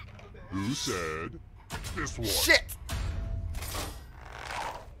 Who said this one? Shit!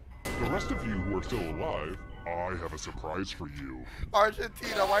 The rest of you who are still alive, I have a surprise for you.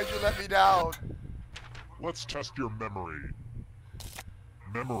 Argentina, why'd you let me down? Let's test your memory.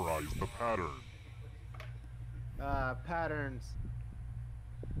 Memorize the pattern. Patterns.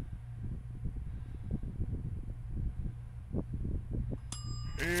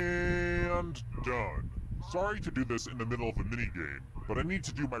 And done. Sorry to do this in the middle of a minigame, but I need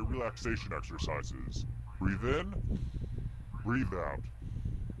to do my relaxation exercises. Breathe in, breathe out.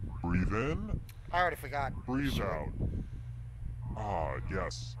 Breathe in, I already forgot. breathe out. Ah,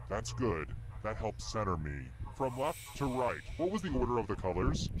 yes, that's good. That helps center me. From left to right, what was the order of the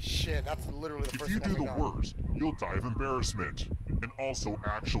colors? Shit, that's literally the If first you thing do I the forgot. worst, you'll die of embarrassment. And also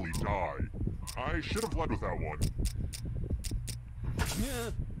actually die. I should have led with that one.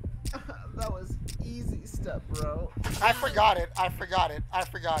 That was easy stuff, bro. I forgot it. I forgot it. I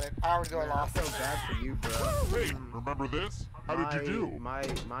forgot it. I already know I I lost. feel bad for you, bro. Hey, remember this? How did you do?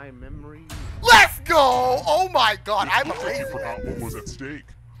 My memory. Let's go! Oh my god, It I'm looks like you amazing. forgot what was at stake.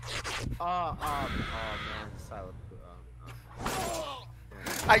 Oh man, silent.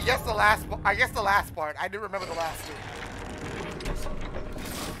 I guess the last part. I didn't remember the last two.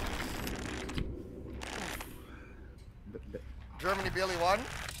 Germany barely won.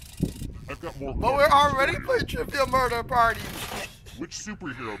 I've got more But we're questions already for you. playing Trivia Murder Party. Which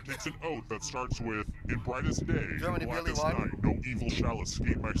superhero takes an oath that starts with, in brightest day, Germany really blackest won? night, no evil shall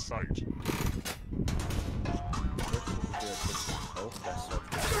escape my sight? Oh, that's so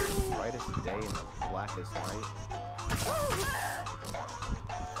the brightest day and the blackest night.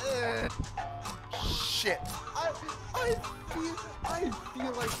 Shit. I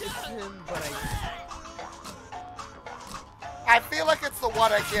feel like it's him, but I feel like it's the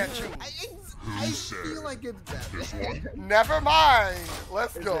one I can't choose. Who said it's that. this one? Never mind.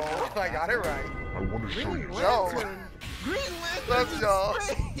 Let's go. I got it right. I want to show you No. Green Let's go.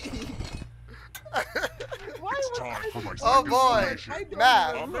 It's time for my Oh second boy. simulation.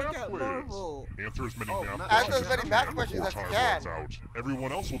 Math. A math quiz. Answer as many math math. Answer as questions many math questions before as you time can. runs out.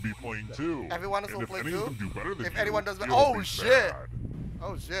 Everyone else will be playing too. Everyone else And will if play any too? of them do better than If you, anyone does better- it'll oh, be shit. bad.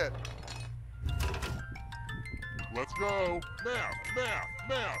 Oh shit. Let's go. Math, math,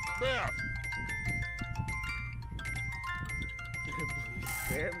 math, math.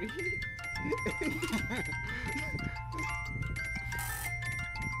 Spare me.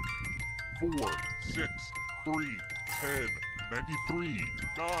 4, 6, 3, 10, 93,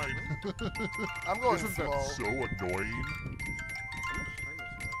 9. I'm going Isn't slow. that so annoying?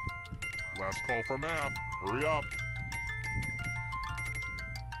 Last call for math. Hurry up.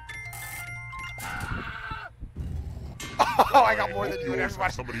 Oh, I got more than you and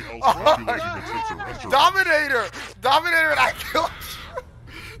everybody. Somebody else populating the tips at restaurants. Dominator! Dominator and I killed you!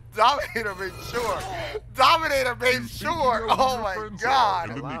 Dominator made sure! Dominator made sure! Oh my god!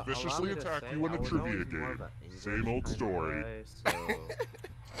 And then they viciously attack you in a trivia game. Same old story. So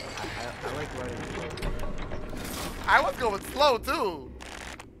I like writing. I was going slow too!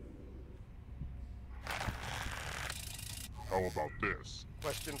 How about this?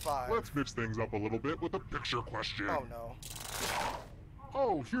 Question 5. Let's mix things up a little bit with a picture question. Oh no.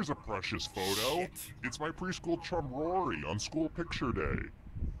 Oh, here's a precious photo. Shit. It's my preschool chum Rory on school picture day.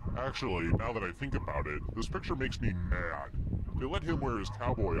 Actually, now that I think about it, this picture makes me mad. They let him wear his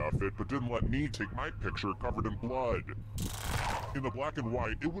cowboy outfit, but didn't let me take my picture covered in blood. In the black and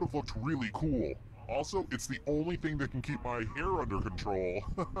white, it would have looked really cool. Also, it's the only thing that can keep my hair under control.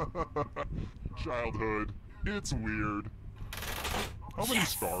 Childhood. It's weird. How many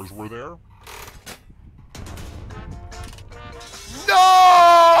stars were there?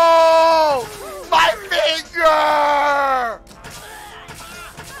 No! My finger!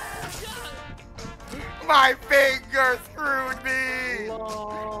 My finger screwed me!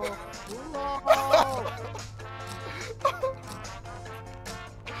 Lol.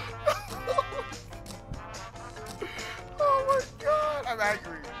 Oh my god, I'm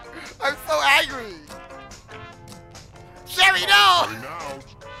angry. I'm so angry. Sherry, no! Coming out.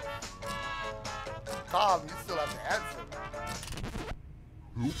 Tom, you still have to answer.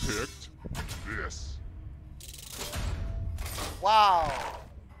 Who picked this? Wow.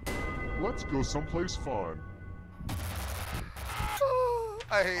 Let's go someplace fun.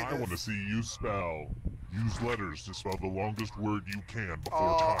 I hate I this. want to see you spell. Use letters to spell the longest word you can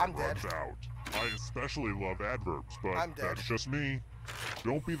before Oh, time I'm dead. runs out. I especially love adverbs, but I'm dead. that's just me.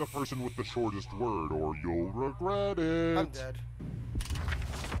 Don't be the person with the shortest word or you'll regret it. I'm dead.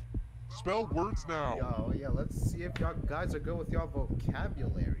 Spell words now. Yo, yeah, let's see if y'all guys are good with y'all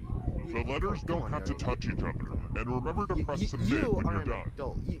vocabulary. The letters don't have to touch each other. And remember to press submit You when are you're an done.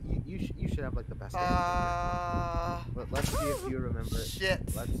 adult. You should have like the best answer. But let's see if you remember.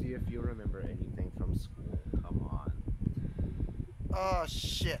 Shit. Let's see if you remember anything from school. Come on. Oh,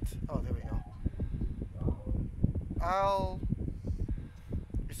 shit. Oh, there we go.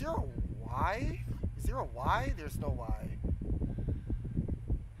 Is there a Y? Is there a Y? There's no Y.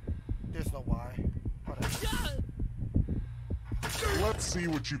 There's no Y. Whatever. Let's see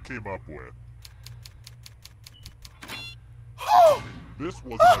what you came up with. This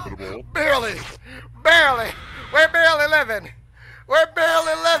was inevitable. Barely! Barely! We're barely living! We're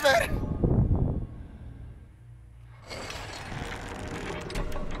barely living!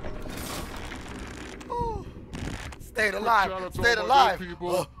 Oh. Stayed Shout alive! out to Stayed all my alive! good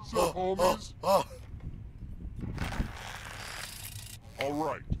people, some homies.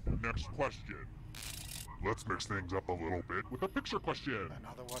 Alright, next question. Let's mix things up a little bit with a picture question.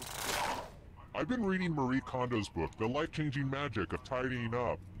 Another one. I've been reading Marie Kondo's book, The Life-Changing Magic of Tidying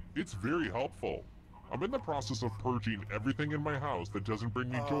Up. It's very helpful. I'm in the process of purging everything in my house that doesn't bring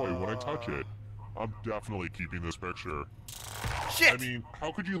me joy when I touch it. I'm definitely keeping this picture. Shit! I mean,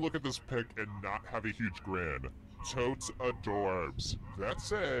 how could you look at this pic and not have a huge grin? Totes adorbs. That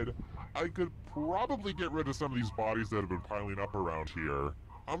said, I could probably get rid of some of these bodies that have been piling up around here.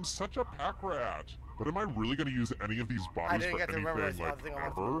 I'm such a pack rat. But am I really going to use any of these I bodies didn't for get to remember anything, like, thing I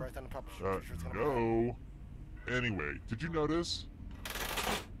wanted to ever? memorize on the publisher. No. Anyway, did you notice?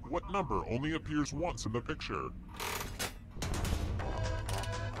 What number only appears once in the picture?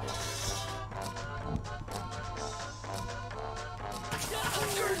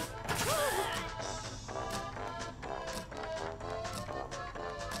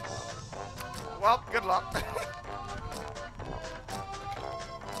 Well, good luck.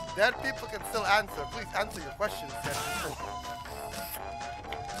 Dead people can still answer. Please answer your questions, dead people.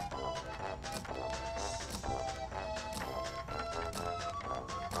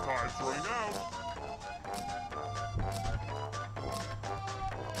 Time's running out.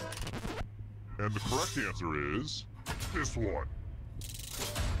 And the correct answer is this one.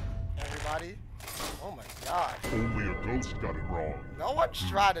 Everybody? Oh my god. Only a ghost got it wrong. No one's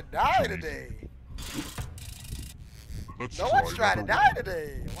trying to die today. Let's No try one's trying to another die one.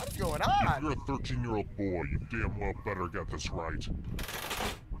 today. What's going If on? you're a 13-year-old boy, you damn well better get this right.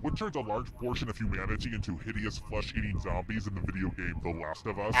 What turns a large portion of humanity into hideous flesh-eating zombies in the video game The Last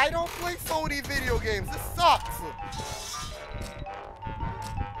of Us? I don't play Sony video games. This sucks.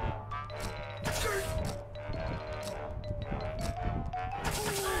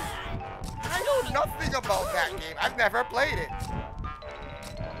 I know nothing about that game. I've never played it.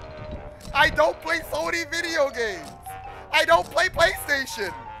 I don't play Sony video games. I don't play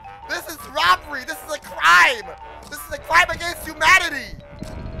PlayStation. This is robbery. This is a crime. This is a crime against humanity.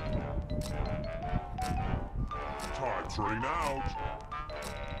 Time's running out.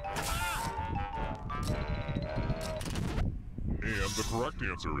 And the correct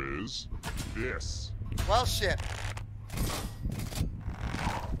answer is this. Well, shit.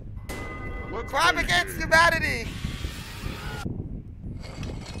 Let's Crime play a against game. humanity.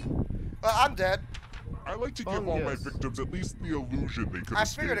 Well, I'm dead. I like to give all my Fungus. victims at least the illusion they could I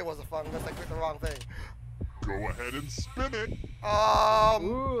escape. figured it was a fungus. I clicked the wrong thing. Go ahead and spin it.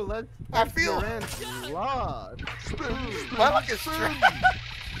 Ooh, let's. I feel- lost. My luck is trash.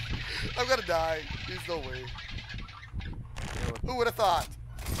 I'm gonna die. There's no way. Who would have thought?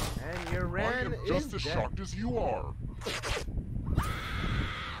 And your I ran am is just as dead. shocked as you are.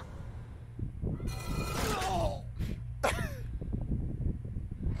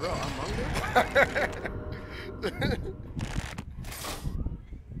 Bro, I'm hungry.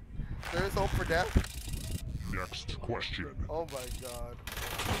 There is hope for death. Next question. Oh my god.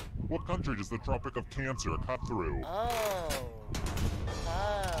 What country does the Tropic of Cancer cut through? Oh.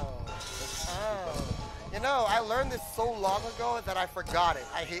 Oh. Oh. You know, I learned this so long ago that I forgot it.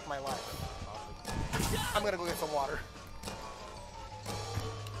 I hate my life. I'm gonna go get some water.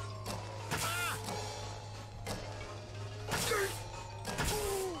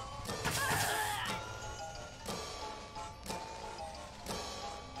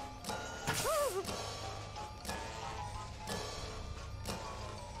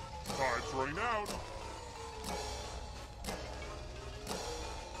 Time's running out.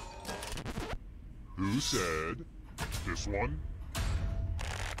 Who said this one?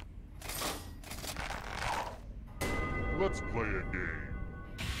 Let's play a game.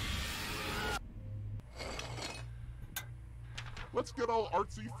 Let's get all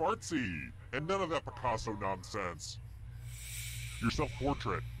artsy fartsy and none of that Picasso nonsense. Your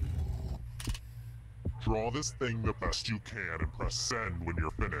self-portrait. Draw this thing the best you can and press send when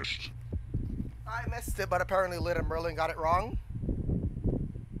you're finished. I missed it, but apparently Lid and Merlin got it wrong.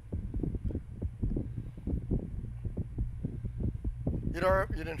 You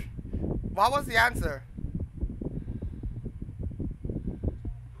didn't. What was the answer?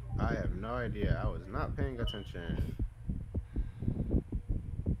 I have no idea. I was not paying attention.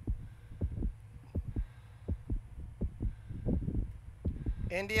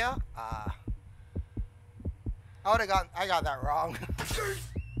 India? I got that wrong.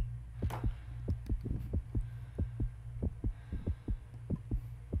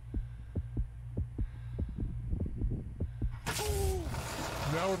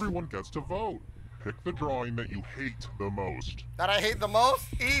 Now everyone gets to vote. Pick the drawing that you hate the most. That I hate the most?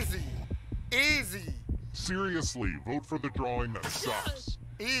 Easy. Easy. Seriously, vote for the drawing that sucks.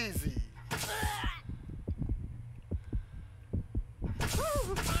 Easy.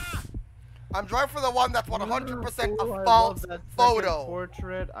 I'm drawing for the one that's 100% Ooh, a I false love that second photo.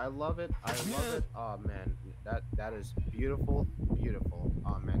 portrait. I love it. I love it. Oh man, that is beautiful, beautiful.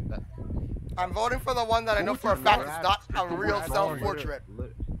 Oh man, that. I'm voting for the one that I know for a fact is not a real Congrats. self-portrait.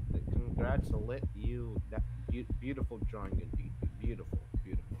 Congrats to lit you. That beautiful drawing. Beautiful,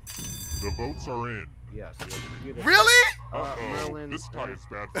 beautiful. The votes are in. Yes, yes, beautiful. Really? Uh-oh, Merlin, this tie is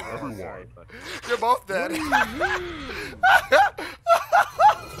bad for Sorry, everyone. but. You're both dead.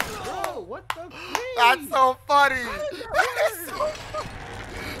 Bro, what the? That's so funny. That's so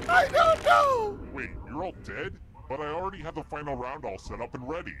funny. I don't know. Wait, you're all dead? But I already have the final round all set up and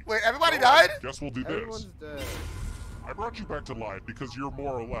ready. Wait, everybody died? Guess we'll do Everyone's this. dead. I brought you back to life because you're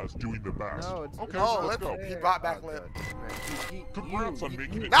more or less doing the best. No, it's okay, Oh, let's go. he brought back Lip. Congrats on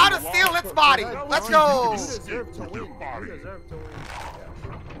making it. Now to to the steal last Lip's body. episode. Let's Now go. you can You escape deserve to with your win. body. You deserve to win.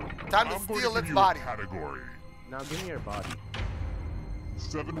 Time to I'm going steal to Lip's give you body. a category. Now give me your body.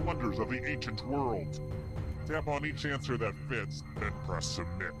 7 wonders of the ancient world. Tap on each answer that fits, then press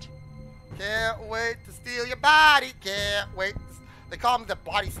submit. Can't wait to steal your body. Can't wait. They call me the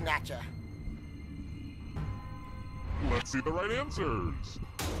body snatcher. Let's see the right answers.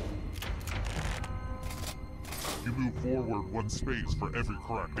 You move forward 1 space for every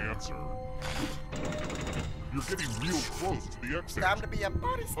correct answer. You're getting real close to the exit. Time to be a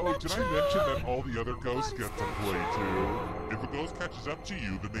body Oh, snatcher. did I mention that all the other ghosts get to play too? If a ghost catches up to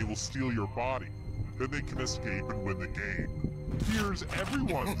you, then they will steal your body. Then they can escape and win the game. Here's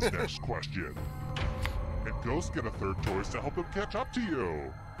everyone's next question. And ghosts get a third choice to help them catch up to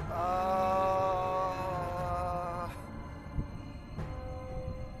you.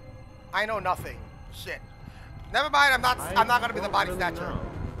 I know nothing. Shit. Never mind. I'm not gonna be the don't body really snatcher. know.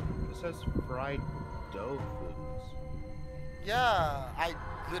 It says fried dough foods. Yeah, I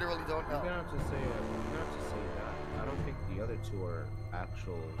literally don't know. You're gonna have to say that. I don't think the other two are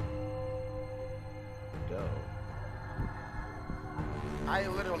actual dough. I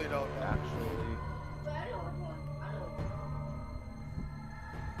literally don't know. Actually,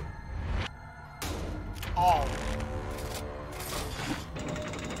 Oh.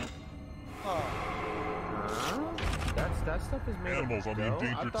 Oh. that stuff is made Animals of on the dough?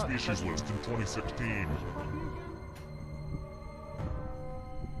 endangered species list in 2016.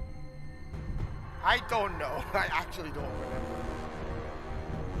 I don't know. I actually don't remember.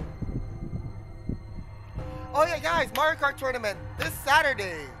 Oh yeah, guys, Mario Kart tournament this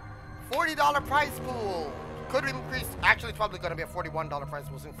Saturday. $40 prize pool. Could increase. Actually, it's probably going to be a $41 prize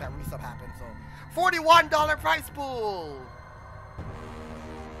pool since that resub happened. So, $41 prize pool.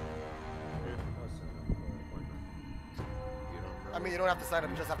 I mean, you don't have to sign up.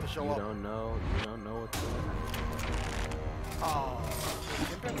 You just have to show up. You don't know what's going on. Oh.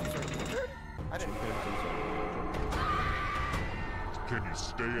 Chimpanzees are injured? I didn't know that. Can you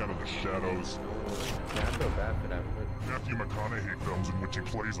stay out of the shadows? Yeah, I feel bad for that. Matthew McConaughey films in which he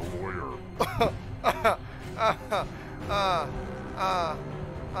plays a lawyer.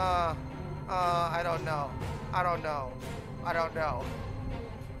 I don't know. I don't know. I don't know.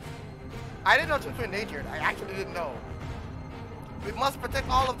 I didn't know chimps were endangered. I actually didn't know. We must protect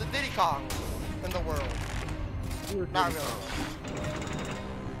all of the Diddy Kongs in the world. Not really.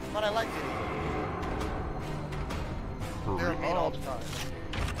 But I like Diddy. They're mean all the time.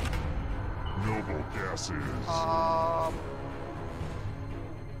 Noble gases.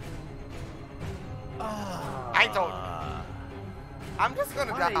 I don't. I'm just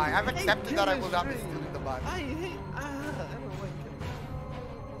gonna die. I've accepted that I will not be stealing the body. I don't like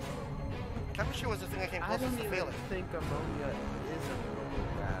Chemistry was the thing I came closest to failing. think ammonia is a noble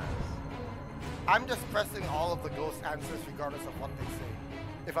gas. I'm just pressing all of the ghost answers regardless of what they say,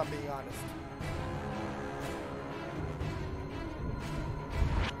 if I'm being honest.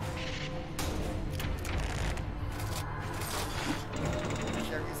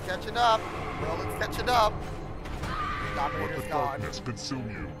 Sherry's catching up. Roland's catching up. Let Dominator's the gone. darkness consume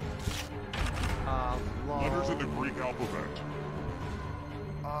you. Letters in the Greek alphabet.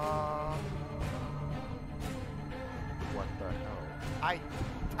 What the hell? I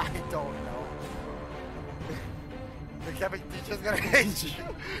don't know. The chemistry teacher's gonna hate you.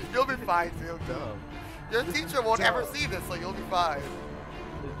 You'll be fine, Phil. Your teacher won't ever see this, so you'll be fine.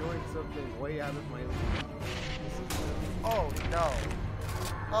 They're doing something way out of my league. Oh no.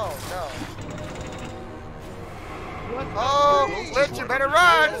 Oh no. What the Oh, Lich, you better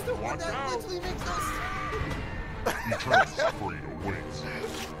run! Watch out! Eternal suffering awaits.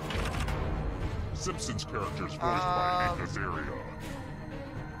 Simpsons characters voiced by Hank Azaria.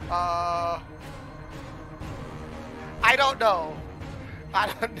 I don't know. I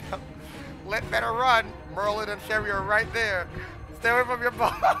don't know. Lit better run. Merlin and Sherry are right there. Stay away from your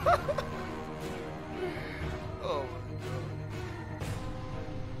ball. Oh.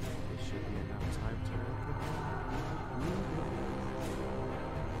 There should be enough time to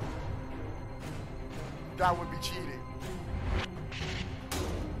That would be cheating.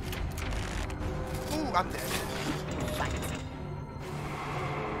 Ooh, I'm dead. Shite.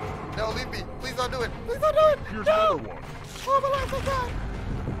 No, leave me. Please don't do it. Please don't do it. Here's No. another one. Oh, my life is gone.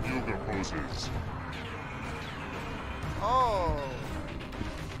 Yoga poses. Oh.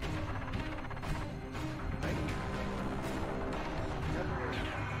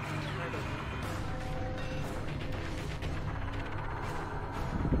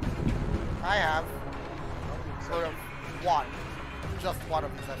 I have sort of one. Just one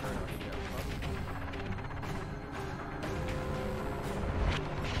of these I've heard of.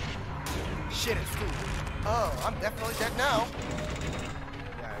 Shit, it's true. Oh, I'm definitely dead now.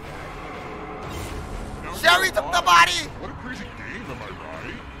 Now Sherry you're took the alive. body! What a crazy game, am I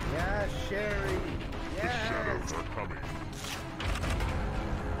right? Yeah, Sherry. The shadows are coming.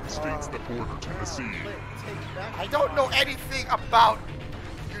 States that border Tennessee. I don't know anything about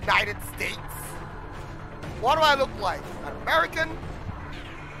United States. What do I look like? An American?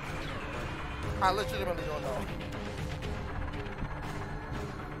 I legitimately don't know.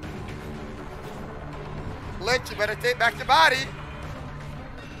 Lich, you better take back your body.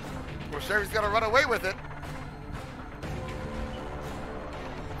 Or Sherry's gonna run away with it.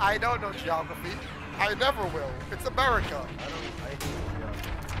 I don't know geography. I never will. It's America.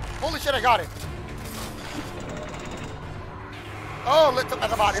 Holy shit, I got it. Oh, Lich took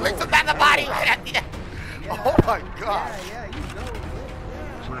back the body. Lich took back the body right at the end. Oh my god. Yeah, you know it.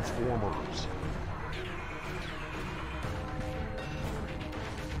 Yeah. Transformers.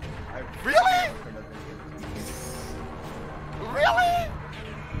 Really? Really?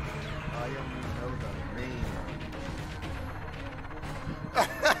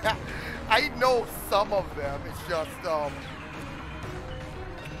 I know some of them. It's just,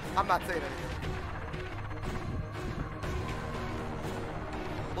 I'm not saying anything.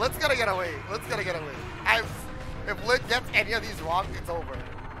 Let's gotta get away. Let's gotta get away. If Lit gets any of these wrong, it's over.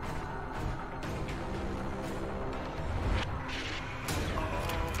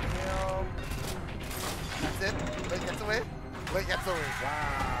 Oh, that's it. Lit gets away. Lit gets away.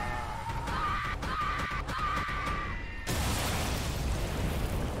 Wow.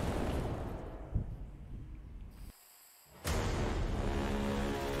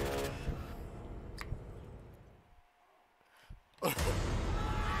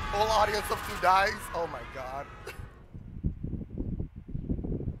 Whole audience of 2 dies. Oh my god.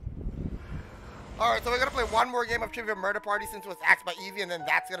 Alright, so we're gonna play one more game of Trivia Murder Party since it was asked by Evie, and then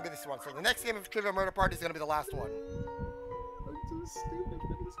that's gonna be this one. So the next game of Trivia Murder Party is gonna be the last one. I'm too stupid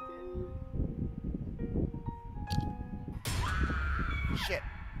for this game. Shit.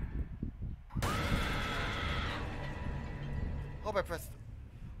 Hope I pressed.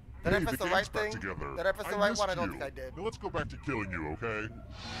 Did I press the right thing? Did I press the right one? I don't think I did. Now let's go back to killing you, okay?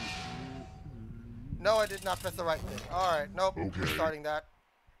 No, I did not press the right thing. Alright, nope. Okay. Starting that.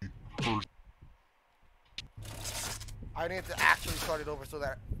 First, I need to actually start it over so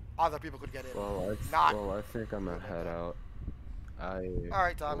that other people could get in. Well, I think I'm gonna head out.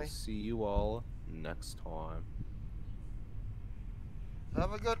 Alright, Tommy. Will see you all next time.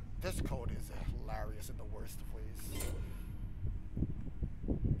 Have a good. This code is hilarious in the worst of ways.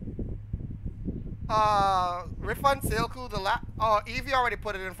 Refund Sailku, Evie already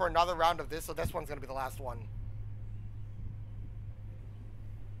put it in for another round of this, so this one's gonna be the last one.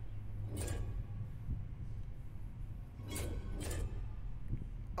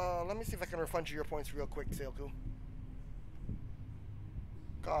 Let me see if I can refund you your points real quick, Sailku.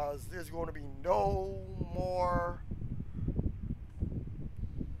 Cause there's going to be no more.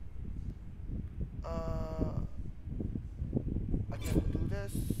 I can do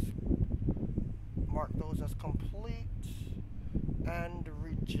this. Mark those as complete and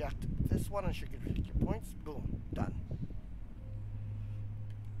reject this one, and she can take your points. Boom, done.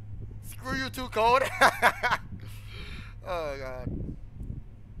 Screw you too, code. Oh god.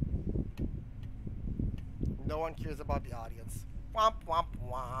 No one cares about the audience. Womp womp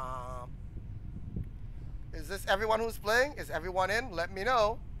womp. Is this everyone who's playing? Is everyone in? Let me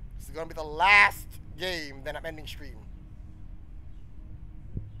know. This is gonna be the last game, then I'm ending stream.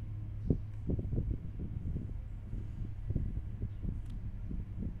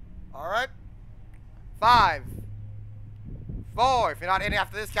 Alright. 5, 4. If you're not in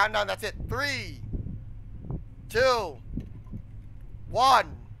after this countdown, that's it. 3, 2,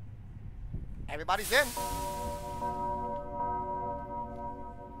 1. Everybody's in.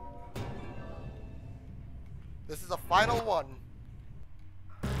 This is a final one.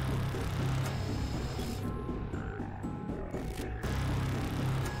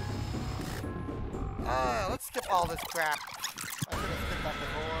 Let's skip all this crap. I'm gonna skip that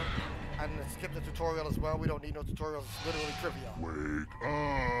before. I'm gonna skip the tutorial as well. We don't need no tutorials. It's literally trivia.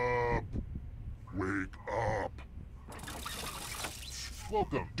 Wake up!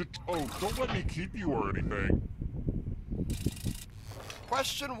 Welcome to... Oh, don't let me keep you or anything.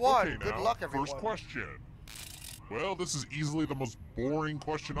 Question 1. Okay, Good now, luck, everyone. First question. Well, this is easily the most boring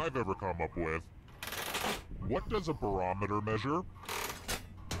question I've ever come up with. What does a barometer measure?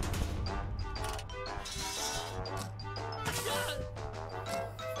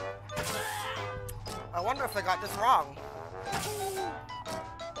 I wonder if I got this wrong.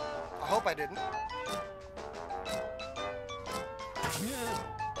 I hope I didn't.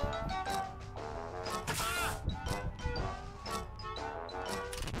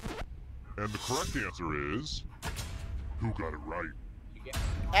 And the correct answer is... Who got it right?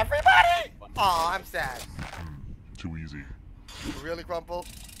 Everybody? Aw, I'm sad. Too easy. Really, Crumple?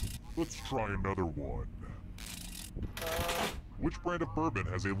 Let's try another one. Which brand of bourbon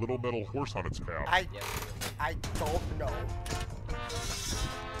has a little metal horse on its cap? I don't know.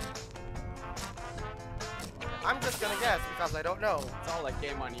 I'm just gonna guess because I don't know. It's all like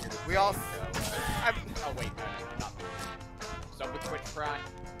game on here. We all. Oh wait, no, not Sub with Twitch Prime.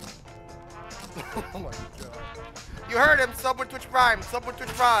 Oh my god. You heard him, sub with Twitch Prime, sub with Twitch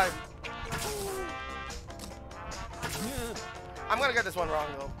Prime. I'm gonna get this one wrong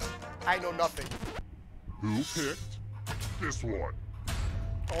though. I know nothing. Who picked this one?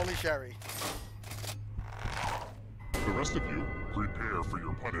 Only Sherry. The rest of you, prepare for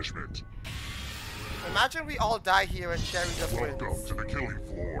your punishment. Imagine we all die here and Sherry just Welcome wins. to the killing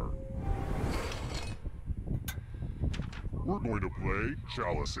floor. We're going to play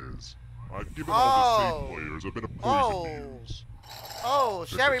Chalices. I've given all the safe players a bit of poison to use. Oh,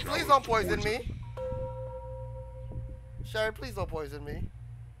 It's a Sherry, please don't challenge to poison me. Sherry, please don't poison me.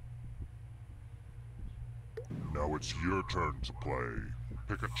 Now it's your turn to play.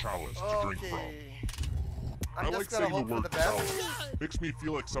 Pick a chalice to drink from. Okay. I I'm like just gonna saying hope the for word the best. chalice. Makes me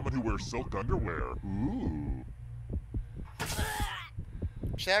feel like someone who wears silk underwear. Ooh.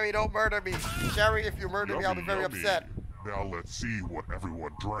 Sherry, don't murder me. Sherry, if you murder me, I'll be very Yummy, upset. Now let's see what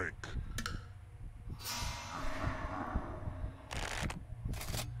everyone drank.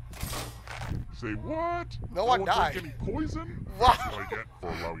 Say what? No one died. Drank any poison? Wow. That's what I get for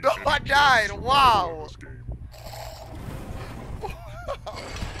allowing No any one chance died. to Wow. survival in this game.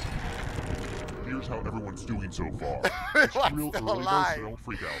 Here's how everyone's doing so far. It's Everyone's real still early though, alive. so don't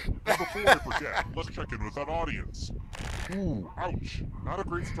freak out. But before I forget, let's check in with that audience. Ooh, ouch. Not a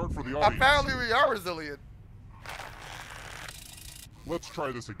great start for the audience. Apparently, we are resilient. Let's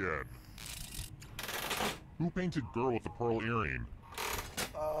try this again. Who painted girl with the pearl earring?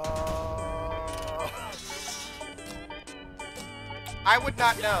 I would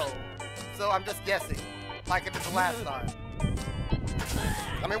not know, so I'm just guessing, like it did the last time.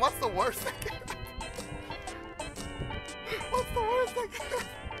 I mean, what's the worst thing? What's the worst thing?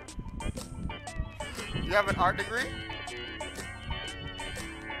 You have an art degree?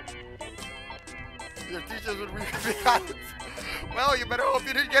 Your teachers would read the comments. Well, you better hope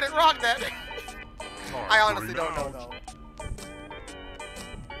you didn't get it wrong then. I honestly don't know though.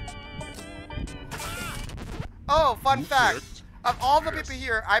 Oh, fun fact. Of all the people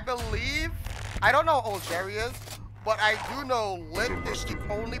here, I believe, I don't know how old Jerry is, but I do know Lit is the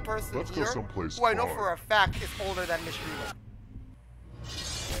only person Let's go here someplace who I know fun. for a fact is older than Miss Rima.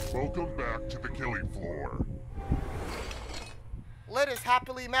 Welcome back to the killing floor. Lit is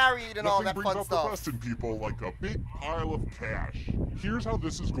happily married and all that Nothing fun brings out the stuff. best in people like a big pile of cash. Here's how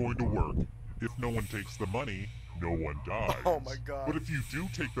this is going to work. If no one takes the money, no one dies. Oh my god. But if you do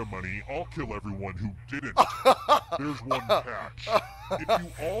take the money, I'll kill everyone who didn't. There's one catch. If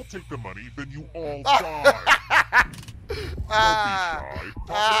you all take the money, then you all die. Don't be shy.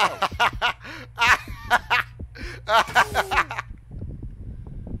 Talk it out.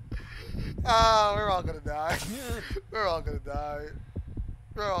 Oh, we're all gonna die. We're all gonna die.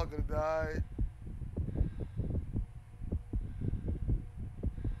 We're all gonna die.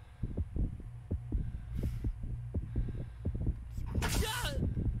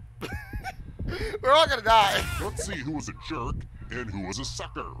 We're all gonna die. Let's see who was a jerk and who was a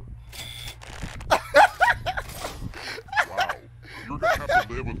sucker. Wow. You're gonna have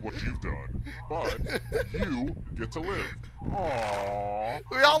to live with what you've done, but you get to live. Aww.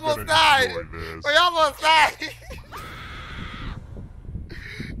 We almost I'm gonna died. enjoy this. We almost died.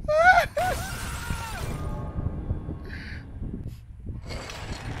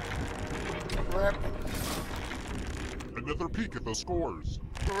 Rip. Another peek at the scores.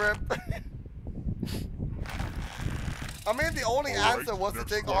 Rip. I mean, the only All right, answer was to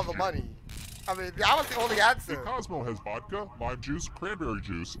next take all the question. money. I mean, that was the only answer. Cosmo has vodka, lime juice, cranberry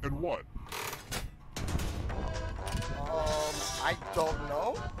juice, and what? I don't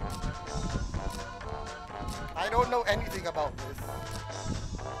know. I don't know anything about this.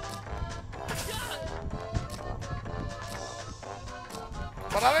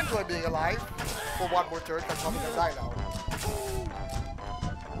 But I enjoy being alive for one more turn because I'm gonna die now.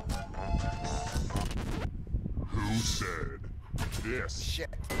 Who said this? Shit.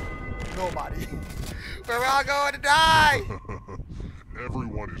 Nobody. We're all going to die!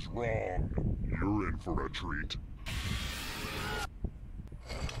 Everyone is wrong. You're in for a treat.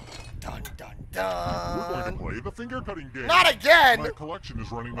 Dun dun We're going dun. to play the finger cutting game. Not again! My collection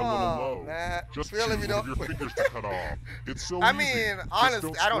is running a Oh, little low. man. Just Really, choose you one of don't- your fingers to cut off. It's so I easy. mean, Just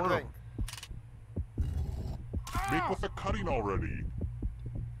honestly, I don't squirm. drink. Make with the cutting already.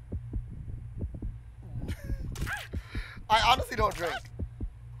 I honestly don't drink.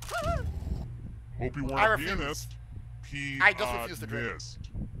 Hope you weren't I a refuse. pianist. I just refuse to drink. Pianist.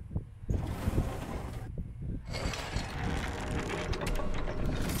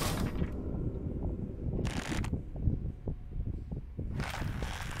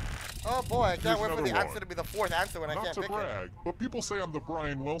 Oh boy, I Here's can't wait for another the one. answer to be the fourth answer when I Not can't to pick it. brag, but people say I'm the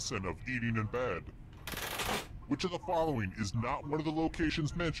Brian Wilson of eating in bed. Which of the following is not one of the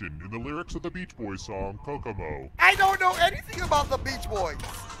locations mentioned in the lyrics of the Beach Boys song Kokomo? I don't know anything about the Beach Boys.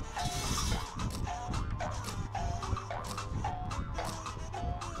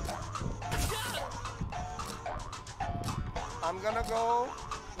 I'm gonna go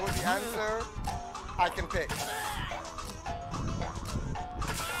with the answer I can pick.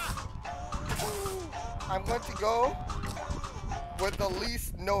 I'm going to go with the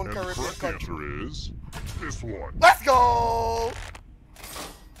least known And the Caribbean correct country. answer is this one. Let's go!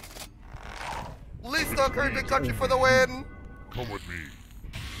 the Caribbean country for the win. Come with me.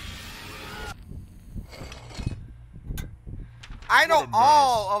 I know What a mess.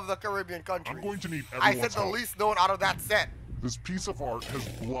 all of the Caribbean countries. I'm going to need I everyone's said the help. least known out of that set This piece of art has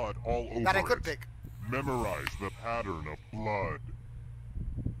blood all over that I could it. pick. Memorize the pattern of blood.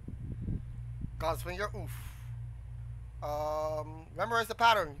 God's finger, oof. Memorize the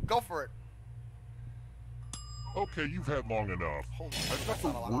pattern. Go for it. Okay, you've had long enough. Holy I've shit, got that's the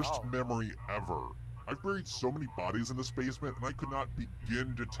not a lot at worst all. memory ever. I've buried so many bodies in this basement, and I could not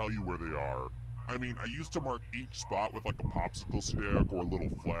begin to tell you where they are. I mean, I used to mark each spot with like a popsicle stick or a little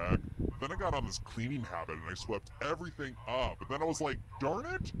flag. Then I got on this cleaning habit and I swept everything up. And then I was like, darn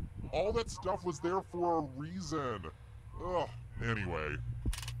it! All that stuff was there for a reason. Ugh. Anyway,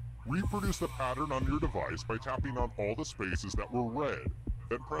 reproduce the pattern on your device by tapping on all the spaces that were red.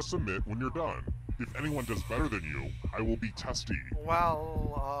 Then press submit when you're done. If anyone does better than you, I will be testy.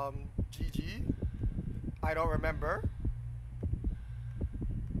 Well, GG. I don't remember.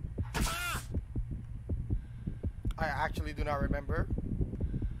 I actually do not remember.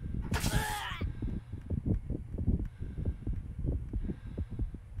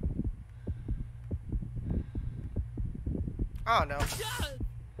 Oh no.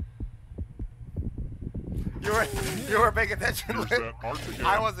 You were paying attention. Here's that art again.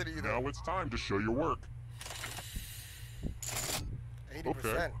 I wasn't either. Now it's time to show your work. 80%.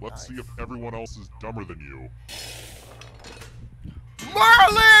 Okay, let's see if everyone else is dumber than you.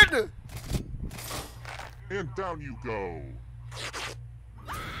 Marlin! And down you go.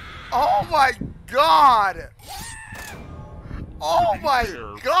 Oh my god! Oh To be my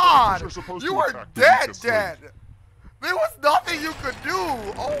fair, god! you're supposed You to were attack the dead, weakest link. dead! There was nothing you could do!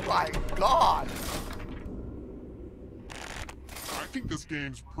 Oh my god! I think this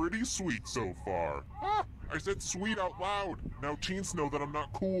game's pretty sweet so far. Ah, I said sweet out loud. Now teens know that I'm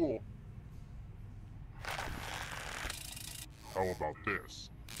not cool. How about this?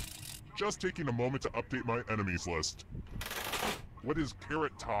 Just taking a moment to update my enemies list. What is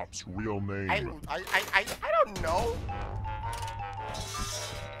Carrot Top's real name? I don't know.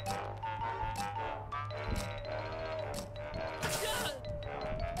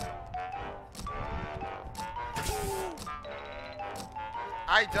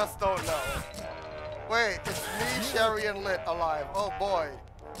 I just don't know. Wait, it's me, Sherry, and Lit alive. Oh boy.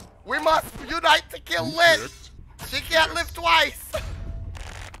 We must unite to kill Who Lit! picked? She can't live twice!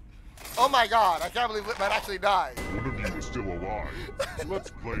 Oh my god, I can't believe Lit might actually die. One of you is still alive.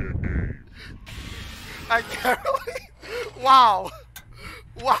 Let's play a game. I can't believe. Wow.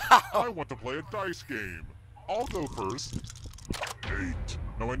 Wow. I want to play a dice game. I'll go first. 8.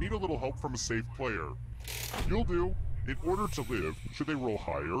 Now I need a little help from a safe player. You'll do. In order to live, should they roll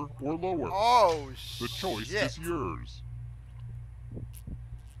higher or lower? Oh, The choice shit. is yours.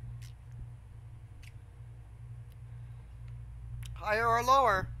 Higher or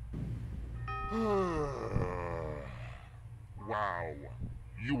lower? Wow.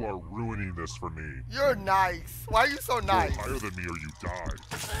 You are ruining this for me. You're nice. Why are you so nice? Roll higher than me or you die.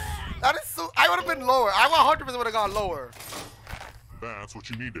 That is so. I would have been lower. I 100% would have gone lower. That's what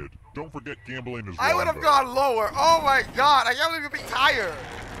you needed. Don't forget gambling is I wrong, would have though. gone lower. Oh my god. I can't believe you're being tired.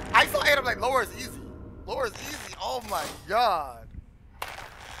 I saw Adam like lower is easy. Lower is easy. Oh my god.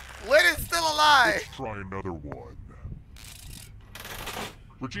 Lit is still alive. Let's try another one.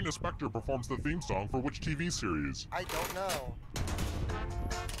 Regina Spektor performs the theme song for which TV series? I don't know.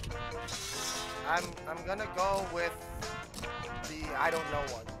 I'm gonna go with the I don't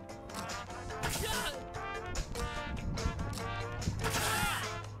know one.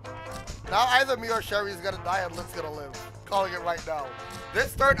 Now either me or Sherry's gonna die and Lit's gonna live. Calling it right now.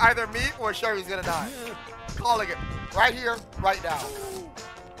 This turn either me or Sherry's gonna die. Calling it right here, right now.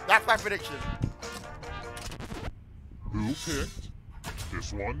 That's my prediction. Who picked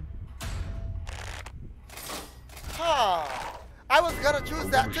this one? Huh. I was gonna choose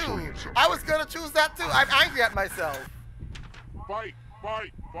that too. I was gonna choose that too. I'm angry at myself. Fight,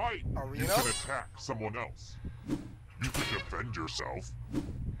 fight, fight! Arena? You can attack someone else. You could defend yourself.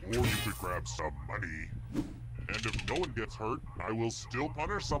 Or you could grab some money. And if no one gets hurt, I will still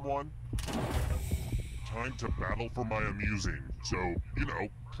punish someone. Time to battle for my amusing. So, you know,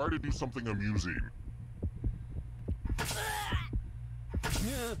 try to do something amusing.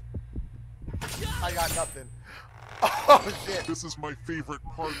 I got nothing. Oh shit. This is my favorite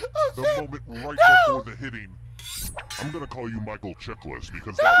part, Oh, the shit. moment right No. before the hitting. I'm gonna call you Michael Chiklis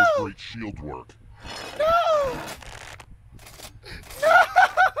because that was No. great shield work. No! No!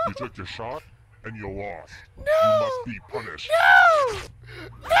 You took your shot, and you lost. No! You must be punished. No!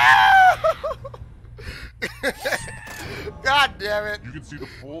 No! God damn it. You can see the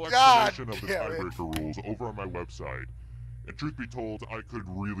full God explanation of the damn it. tiebreaker rules over on my website. And truth be told, I could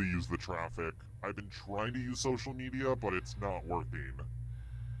really use the traffic. I've been trying to use social media, but it's not working.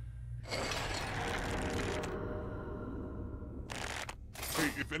 Hey,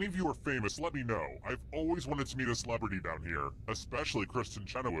 if any of you are famous, let me know. I've always wanted to meet a celebrity down here, especially Kristen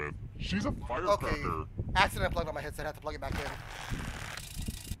Chenoweth. She's a firecracker. Okay. Accident plugged on my headset. I have to plug it back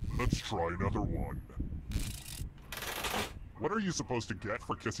in. Let's try another one. What are you supposed to get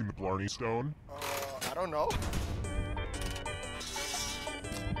for kissing the Blarney Stone? I don't know.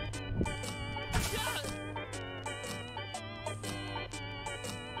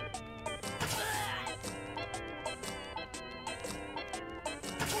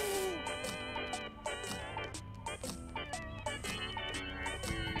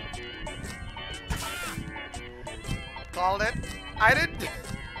 Called it. I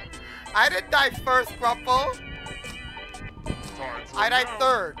didn't die first, Crumple. I died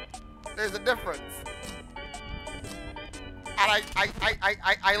third. There's a difference. And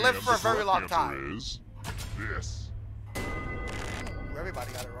I lived for a very long time. Is this.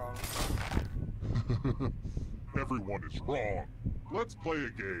 Everybody got it wrong. Everyone is wrong. Let's play a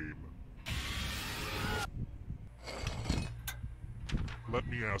game. Let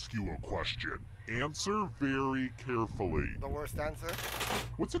me ask you a question. Answer very carefully. The worst answer?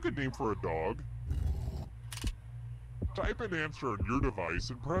 What's a good name for a dog? Type an answer on your device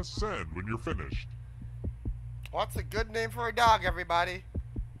and press send when you're finished. What's a good name for a dog, everybody?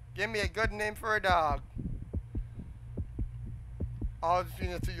 Give me a good name for a dog. Oh,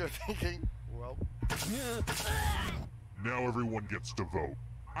 you're thinking, well. Now everyone gets to vote.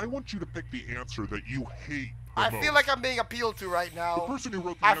 I want you to pick the answer that you hate the I most. feel like I'm being appealed to right The now. person who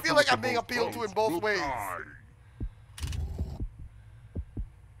wrote the I answer feel with like I'm the being most appealed to votes in both will ways. die.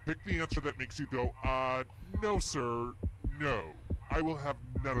 Pick the answer that makes you go, no sir, no. I will have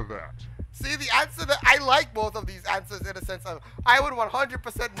none of that. See, the answer that I like both of these answers in a sense of I would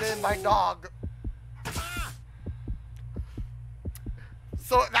 100% name my dog.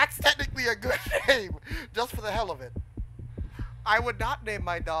 So that's technically a good name, just for the hell of it. I would not name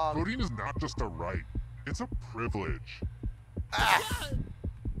my dog. Voting is not just a right, it's a privilege. Ah.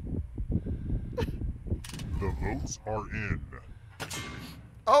 The votes are in.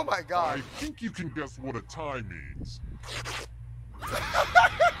 Oh my god. I think you can guess what a tie means.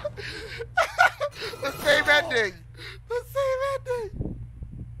 The same ending. The same ending.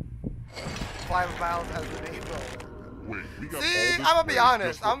 5 miles as the name goes. Wait, we got See, all this I'm gonna be rain honest.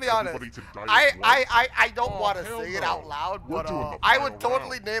 just for I'm gonna be honest. everybody to die at once? I don't Oh, want to hell say it no. out loud, We're but doing the I would final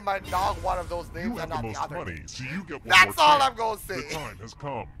totally round. name my dog one of those names You have and the not most the other. money, so you get one That's more all chance. I'm gonna say. The time has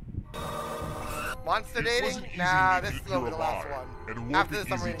come. Monster It dating? wasn't easy Nah, to this make is it gonna be if the last you're one. alive, and it won't After be this,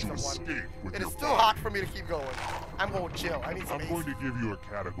 I'm easy rating to someone. escape with It your is too body. hot for me to keep going. I'm going to chill. I need some I'm going to give you a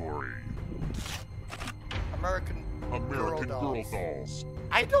category. American American Girl dolls. Dolls.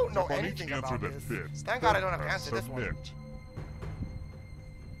 I don't know Tap on each anything answer about that this. fits. Thank God I then don't have to press answer this one. submit.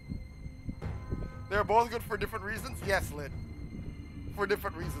 They're both good for different reasons? Yes, Lynn. For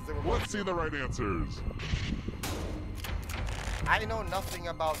different reasons, they were both. Let's see the right answers. I know nothing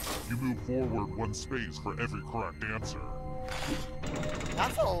about this. You move forward one space for every correct answer.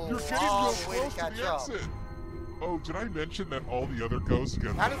 That's a You're getting real long way close to to catch the up. exit. Oh, did I mention that all the other ghosts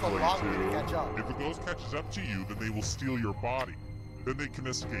get That is a play long too? way to catch up. If a ghost catches up to you, then they will steal your body. Then they can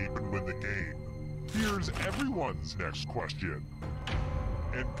escape and win the game. Here's everyone's next question.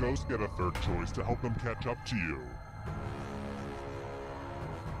 And ghosts get a third choice to help them catch up to you.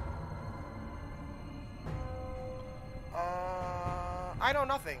 I know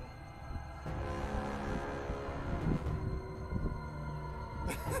nothing.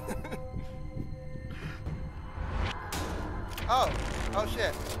 Oh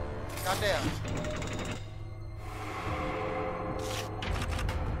shit. Goddamn.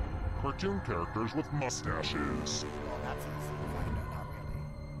 Cartoon characters with mustaches. Well, that's easy. Kinda, not really.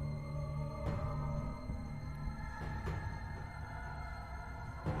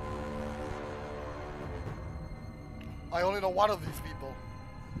 I only know one of these people.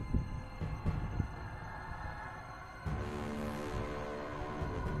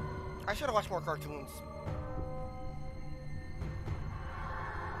 I should have watched more cartoons.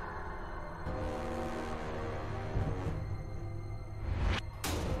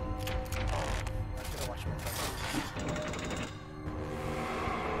 I should have watched more cartoons.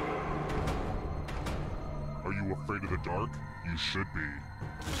 Are you afraid of the dark? You should be.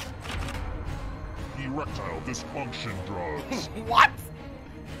 Erectile dysfunction drugs. What?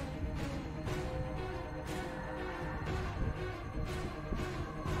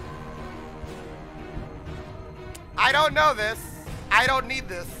 I don't know this. I don't need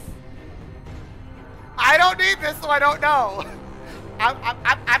this. I don't need this, so I don't know.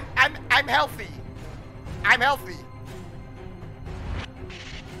 I'm healthy. I'm healthy.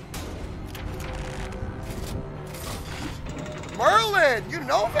 Merlin, you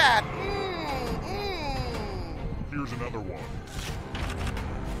know that. Here's another one.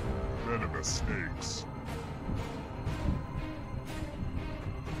 Venomous snakes.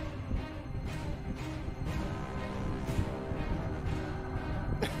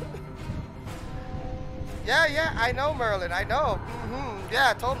 Yeah, I know Merlin. I know.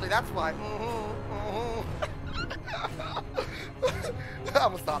 Yeah, totally. That's why. I'm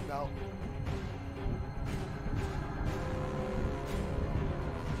gonna stop now.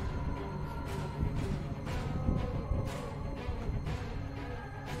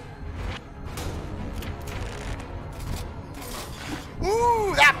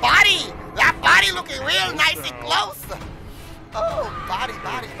 Ooh, that body! That body looking real nice and close. Oh, body.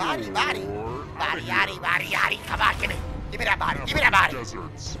 Body. Come on, give me that body. Give me that body.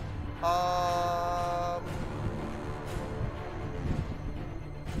 Deserts. I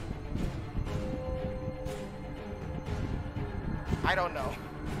don't know.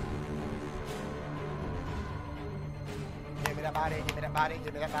 Give me that body, give me that body,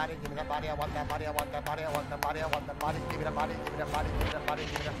 give me that body, give me that body, I want that body, I want that body, I want that body, I want that body, give me that body, give me that body, give me that body,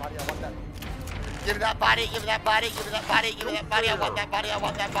 give me that body, I want that. Give me that body, give me that body, give me that body, give me that body, I want that body, I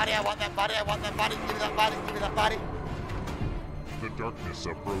want that body, I want that body, I want that body, give me that body, give me that body. The darkness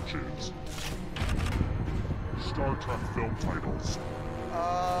approaches. Star Trek film titles.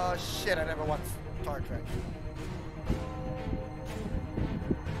 Shit, I never watched Star Trek.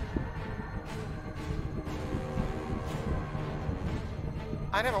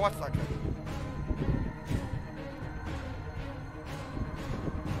 I never watched Star Trek.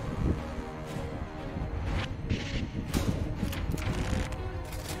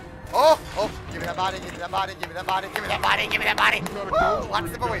 Oh, give me that body, give me that body, give me that body, give me that body, give me that body. Woo, one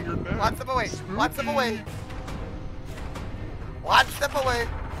step away, one step away, one step away. One step away.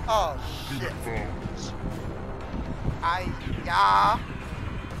 Oh, shit. Ay-ya.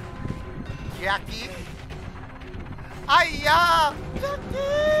 Jackie. Ay-ya.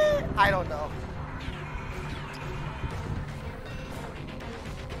 Jackie. I don't know.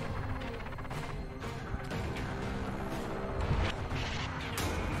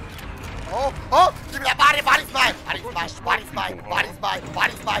 Oh, give me that body, body's mine, body's mine, body's mine, body's mine,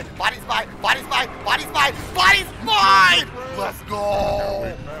 body's mine, body's mine, body's mine, body's mine, body's mine! Let's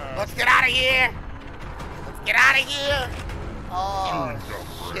go! Let's get out of here! Let's get out of here! Oh,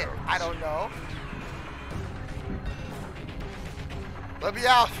 shit, I don't know. Let me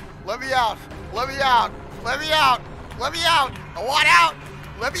out, let me out, let me out, let me out, let me out! I want out!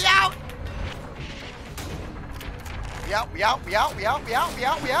 Let me out! We out, we out, we out, we out, we out, we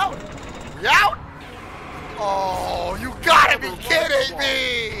out, we out! We out? Oh, you gotta be kidding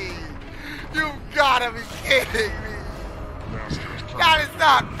me! You gotta be kidding me! That is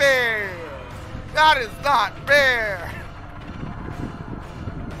not fair! That is not fair!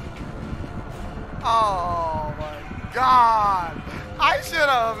 Oh my God! I should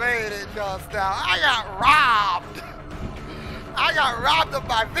have made it just now. I got robbed! I got robbed of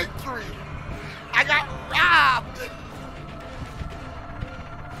my victory! I got robbed!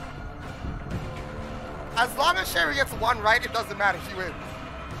 As long as Sherry gets one right, it doesn't matter. She wins.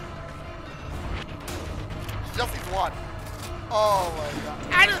 She just needs one. Oh my God.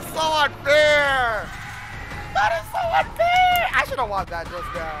 That is so unfair. That is so unfair. I should have won that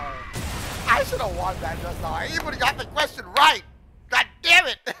just now. I should have won that just now. I even got the question right. God damn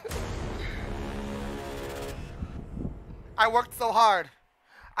it. I worked so hard.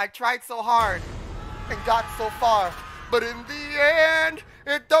 I tried so hard and got so far. But in the end,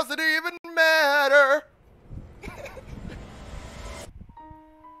 it doesn't even matter.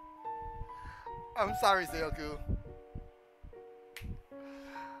 I'm sorry, Seoku.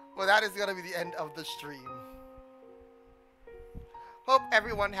 Well, that is gonna be the end of the stream. Hope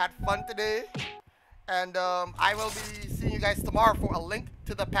everyone had fun today. And I will be seeing you guys tomorrow for a link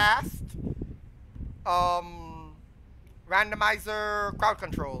to the past. Randomizer crowd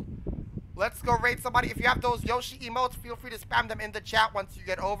control. Let's go raid somebody. If you have those Yoshi emotes, feel free to spam them in the chat once you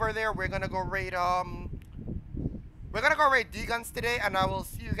get over there. We're gonna go raid D-Guns today, and I will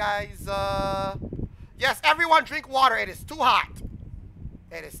see you guys. Yes, everyone drink water. It is too hot.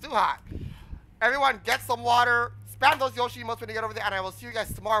 It is too hot. Everyone get some water. Spam those Yoshi emotes when you get over there, and I will see you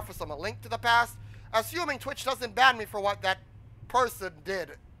guys tomorrow for some link to the past. Assuming Twitch doesn't ban me for what that person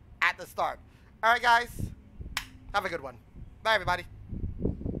did at the start. All right, guys. Have a good one. Bye, everybody.